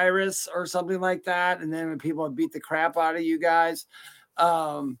anger virus or something like that. And then when people would beat the crap out of you guys. We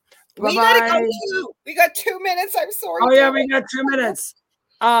gotta go we got 2 minutes. I'm sorry. Oh yeah, we got 2 minutes.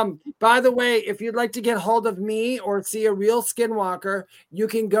 By the way, if you'd like to get hold of me or see a real skinwalker, you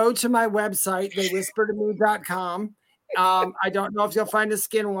can go to my website, theywhispertome.com. I don't know if you'll find a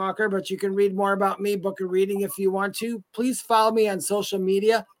skinwalker, but you can read more about me, book a reading if you want to. Please follow me on social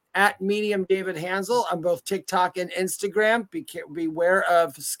media at Medium David Hanzel on both TikTok and Instagram. Beware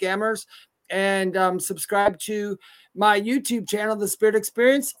of scammers. And subscribe to my YouTube channel, The Spirit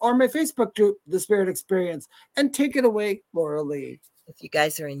Experience, or my Facebook group, The Spirit Experience. And take it away, Lorilei. If you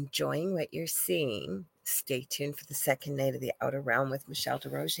guys are enjoying what you're seeing, stay tuned for the second night of the Outer Realm with Michelle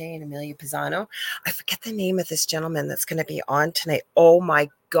DeRoger and Amelia Pisano. I forget the name of this gentleman that's going to be on tonight. Oh my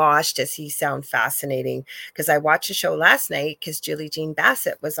gosh, does he sound fascinating? Because I watched a show last night because Julie Jean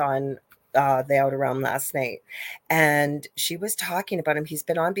Bassett was on the Outer Realm last night, and she was talking about him. He's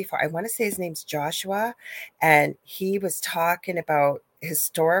been on before. I want to say his name's Joshua, and he was talking about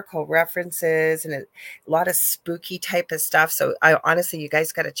historical references and a lot of spooky type of stuff. So honestly, you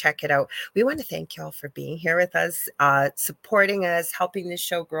guys got to check it out. We want to thank you all for being here with us, supporting us, helping this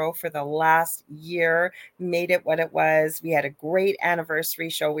show grow for the last year, made it what it was. We had a great anniversary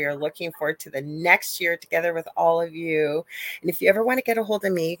show. We are looking forward to the next year together with all of you. And if you ever want to get a hold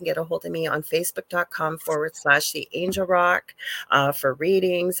of me, you can get a hold of me on facebook.com/The Angel Rock for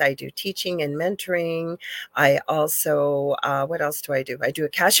readings. I do teaching and mentoring. I also, what else do? I do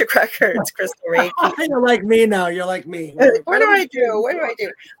Akashic Records, Crystal Reiki. You're like me now. You're like me. What do I do? What do I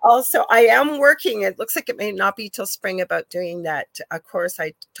do? Also, I am working. It looks like it may not be till spring about doing that course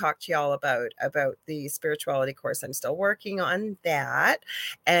I talked to y'all about the spirituality course. I'm still working on that.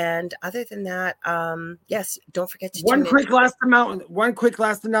 And other than that, yes, don't forget to one quick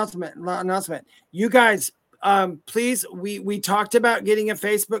last announcement. You guys, please, we talked about getting a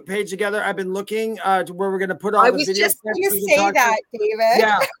Facebook page together. I've been looking to where we're going to put all the videos. I was just going to say that, David.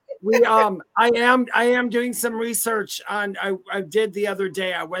 Yeah, I am doing some research on. I did the other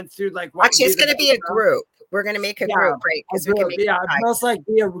day. I went through like what actually it's going to be a group. We're going to make a group, right? Because we can make it most like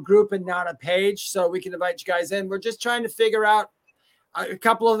be a group and not a page, so we can invite you guys in. We're just trying to figure out a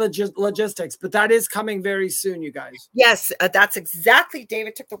couple of the logistics, but that is coming very soon, you guys. Yes, that's exactly.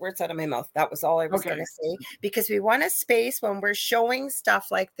 David took the words out of my mouth. That was all I was going to say, because we want a space when we're showing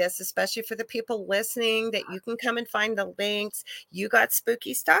stuff like this, especially for the people listening, that you can come and find the links. You got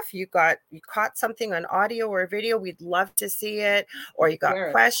spooky stuff. You caught something on audio or video. We'd love to see it. Or you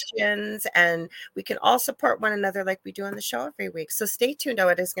got questions, and we can all support one another like we do on the show every week. So stay tuned. I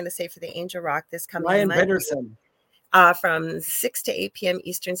was going to say for the Angel Rock this coming Monday. Peterson. From 6 to 8 p.m.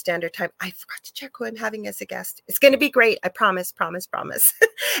 Eastern Standard Time. I forgot to check who I'm having as a guest. It's going to be great. I promise.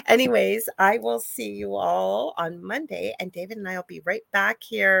 Anyways, I will see you all on Monday, and David and I will be right back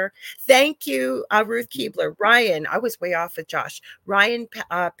here. Thank you, Ruth Keebler. Ryan, I was way off with Josh. Ryan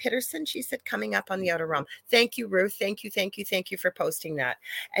Peterson, she said, coming up on the Outer Realm. Thank you, Ruth. Thank you for posting that.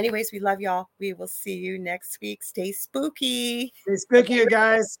 Anyways, we love y'all. We will see you next week. Stay spooky. Stay spooky, you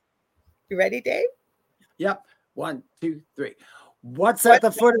guys. You ready, Dave? Yep. 1, 2, 3. What's at the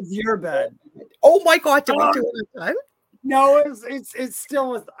foot of your bed? Oh my God! Did we do it on time? No, it's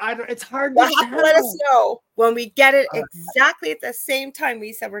still with. I don't. It's hard to let us know when we get it exactly at the same time.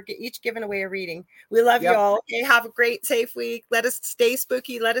 We said we're each giving away a reading. We love you all. Okay, have a great, safe week. Let us stay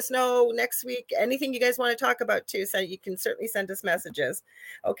spooky. Let us know next week anything you guys want to talk about too. So you can certainly send us messages.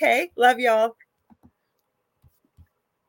 Okay, love y'all.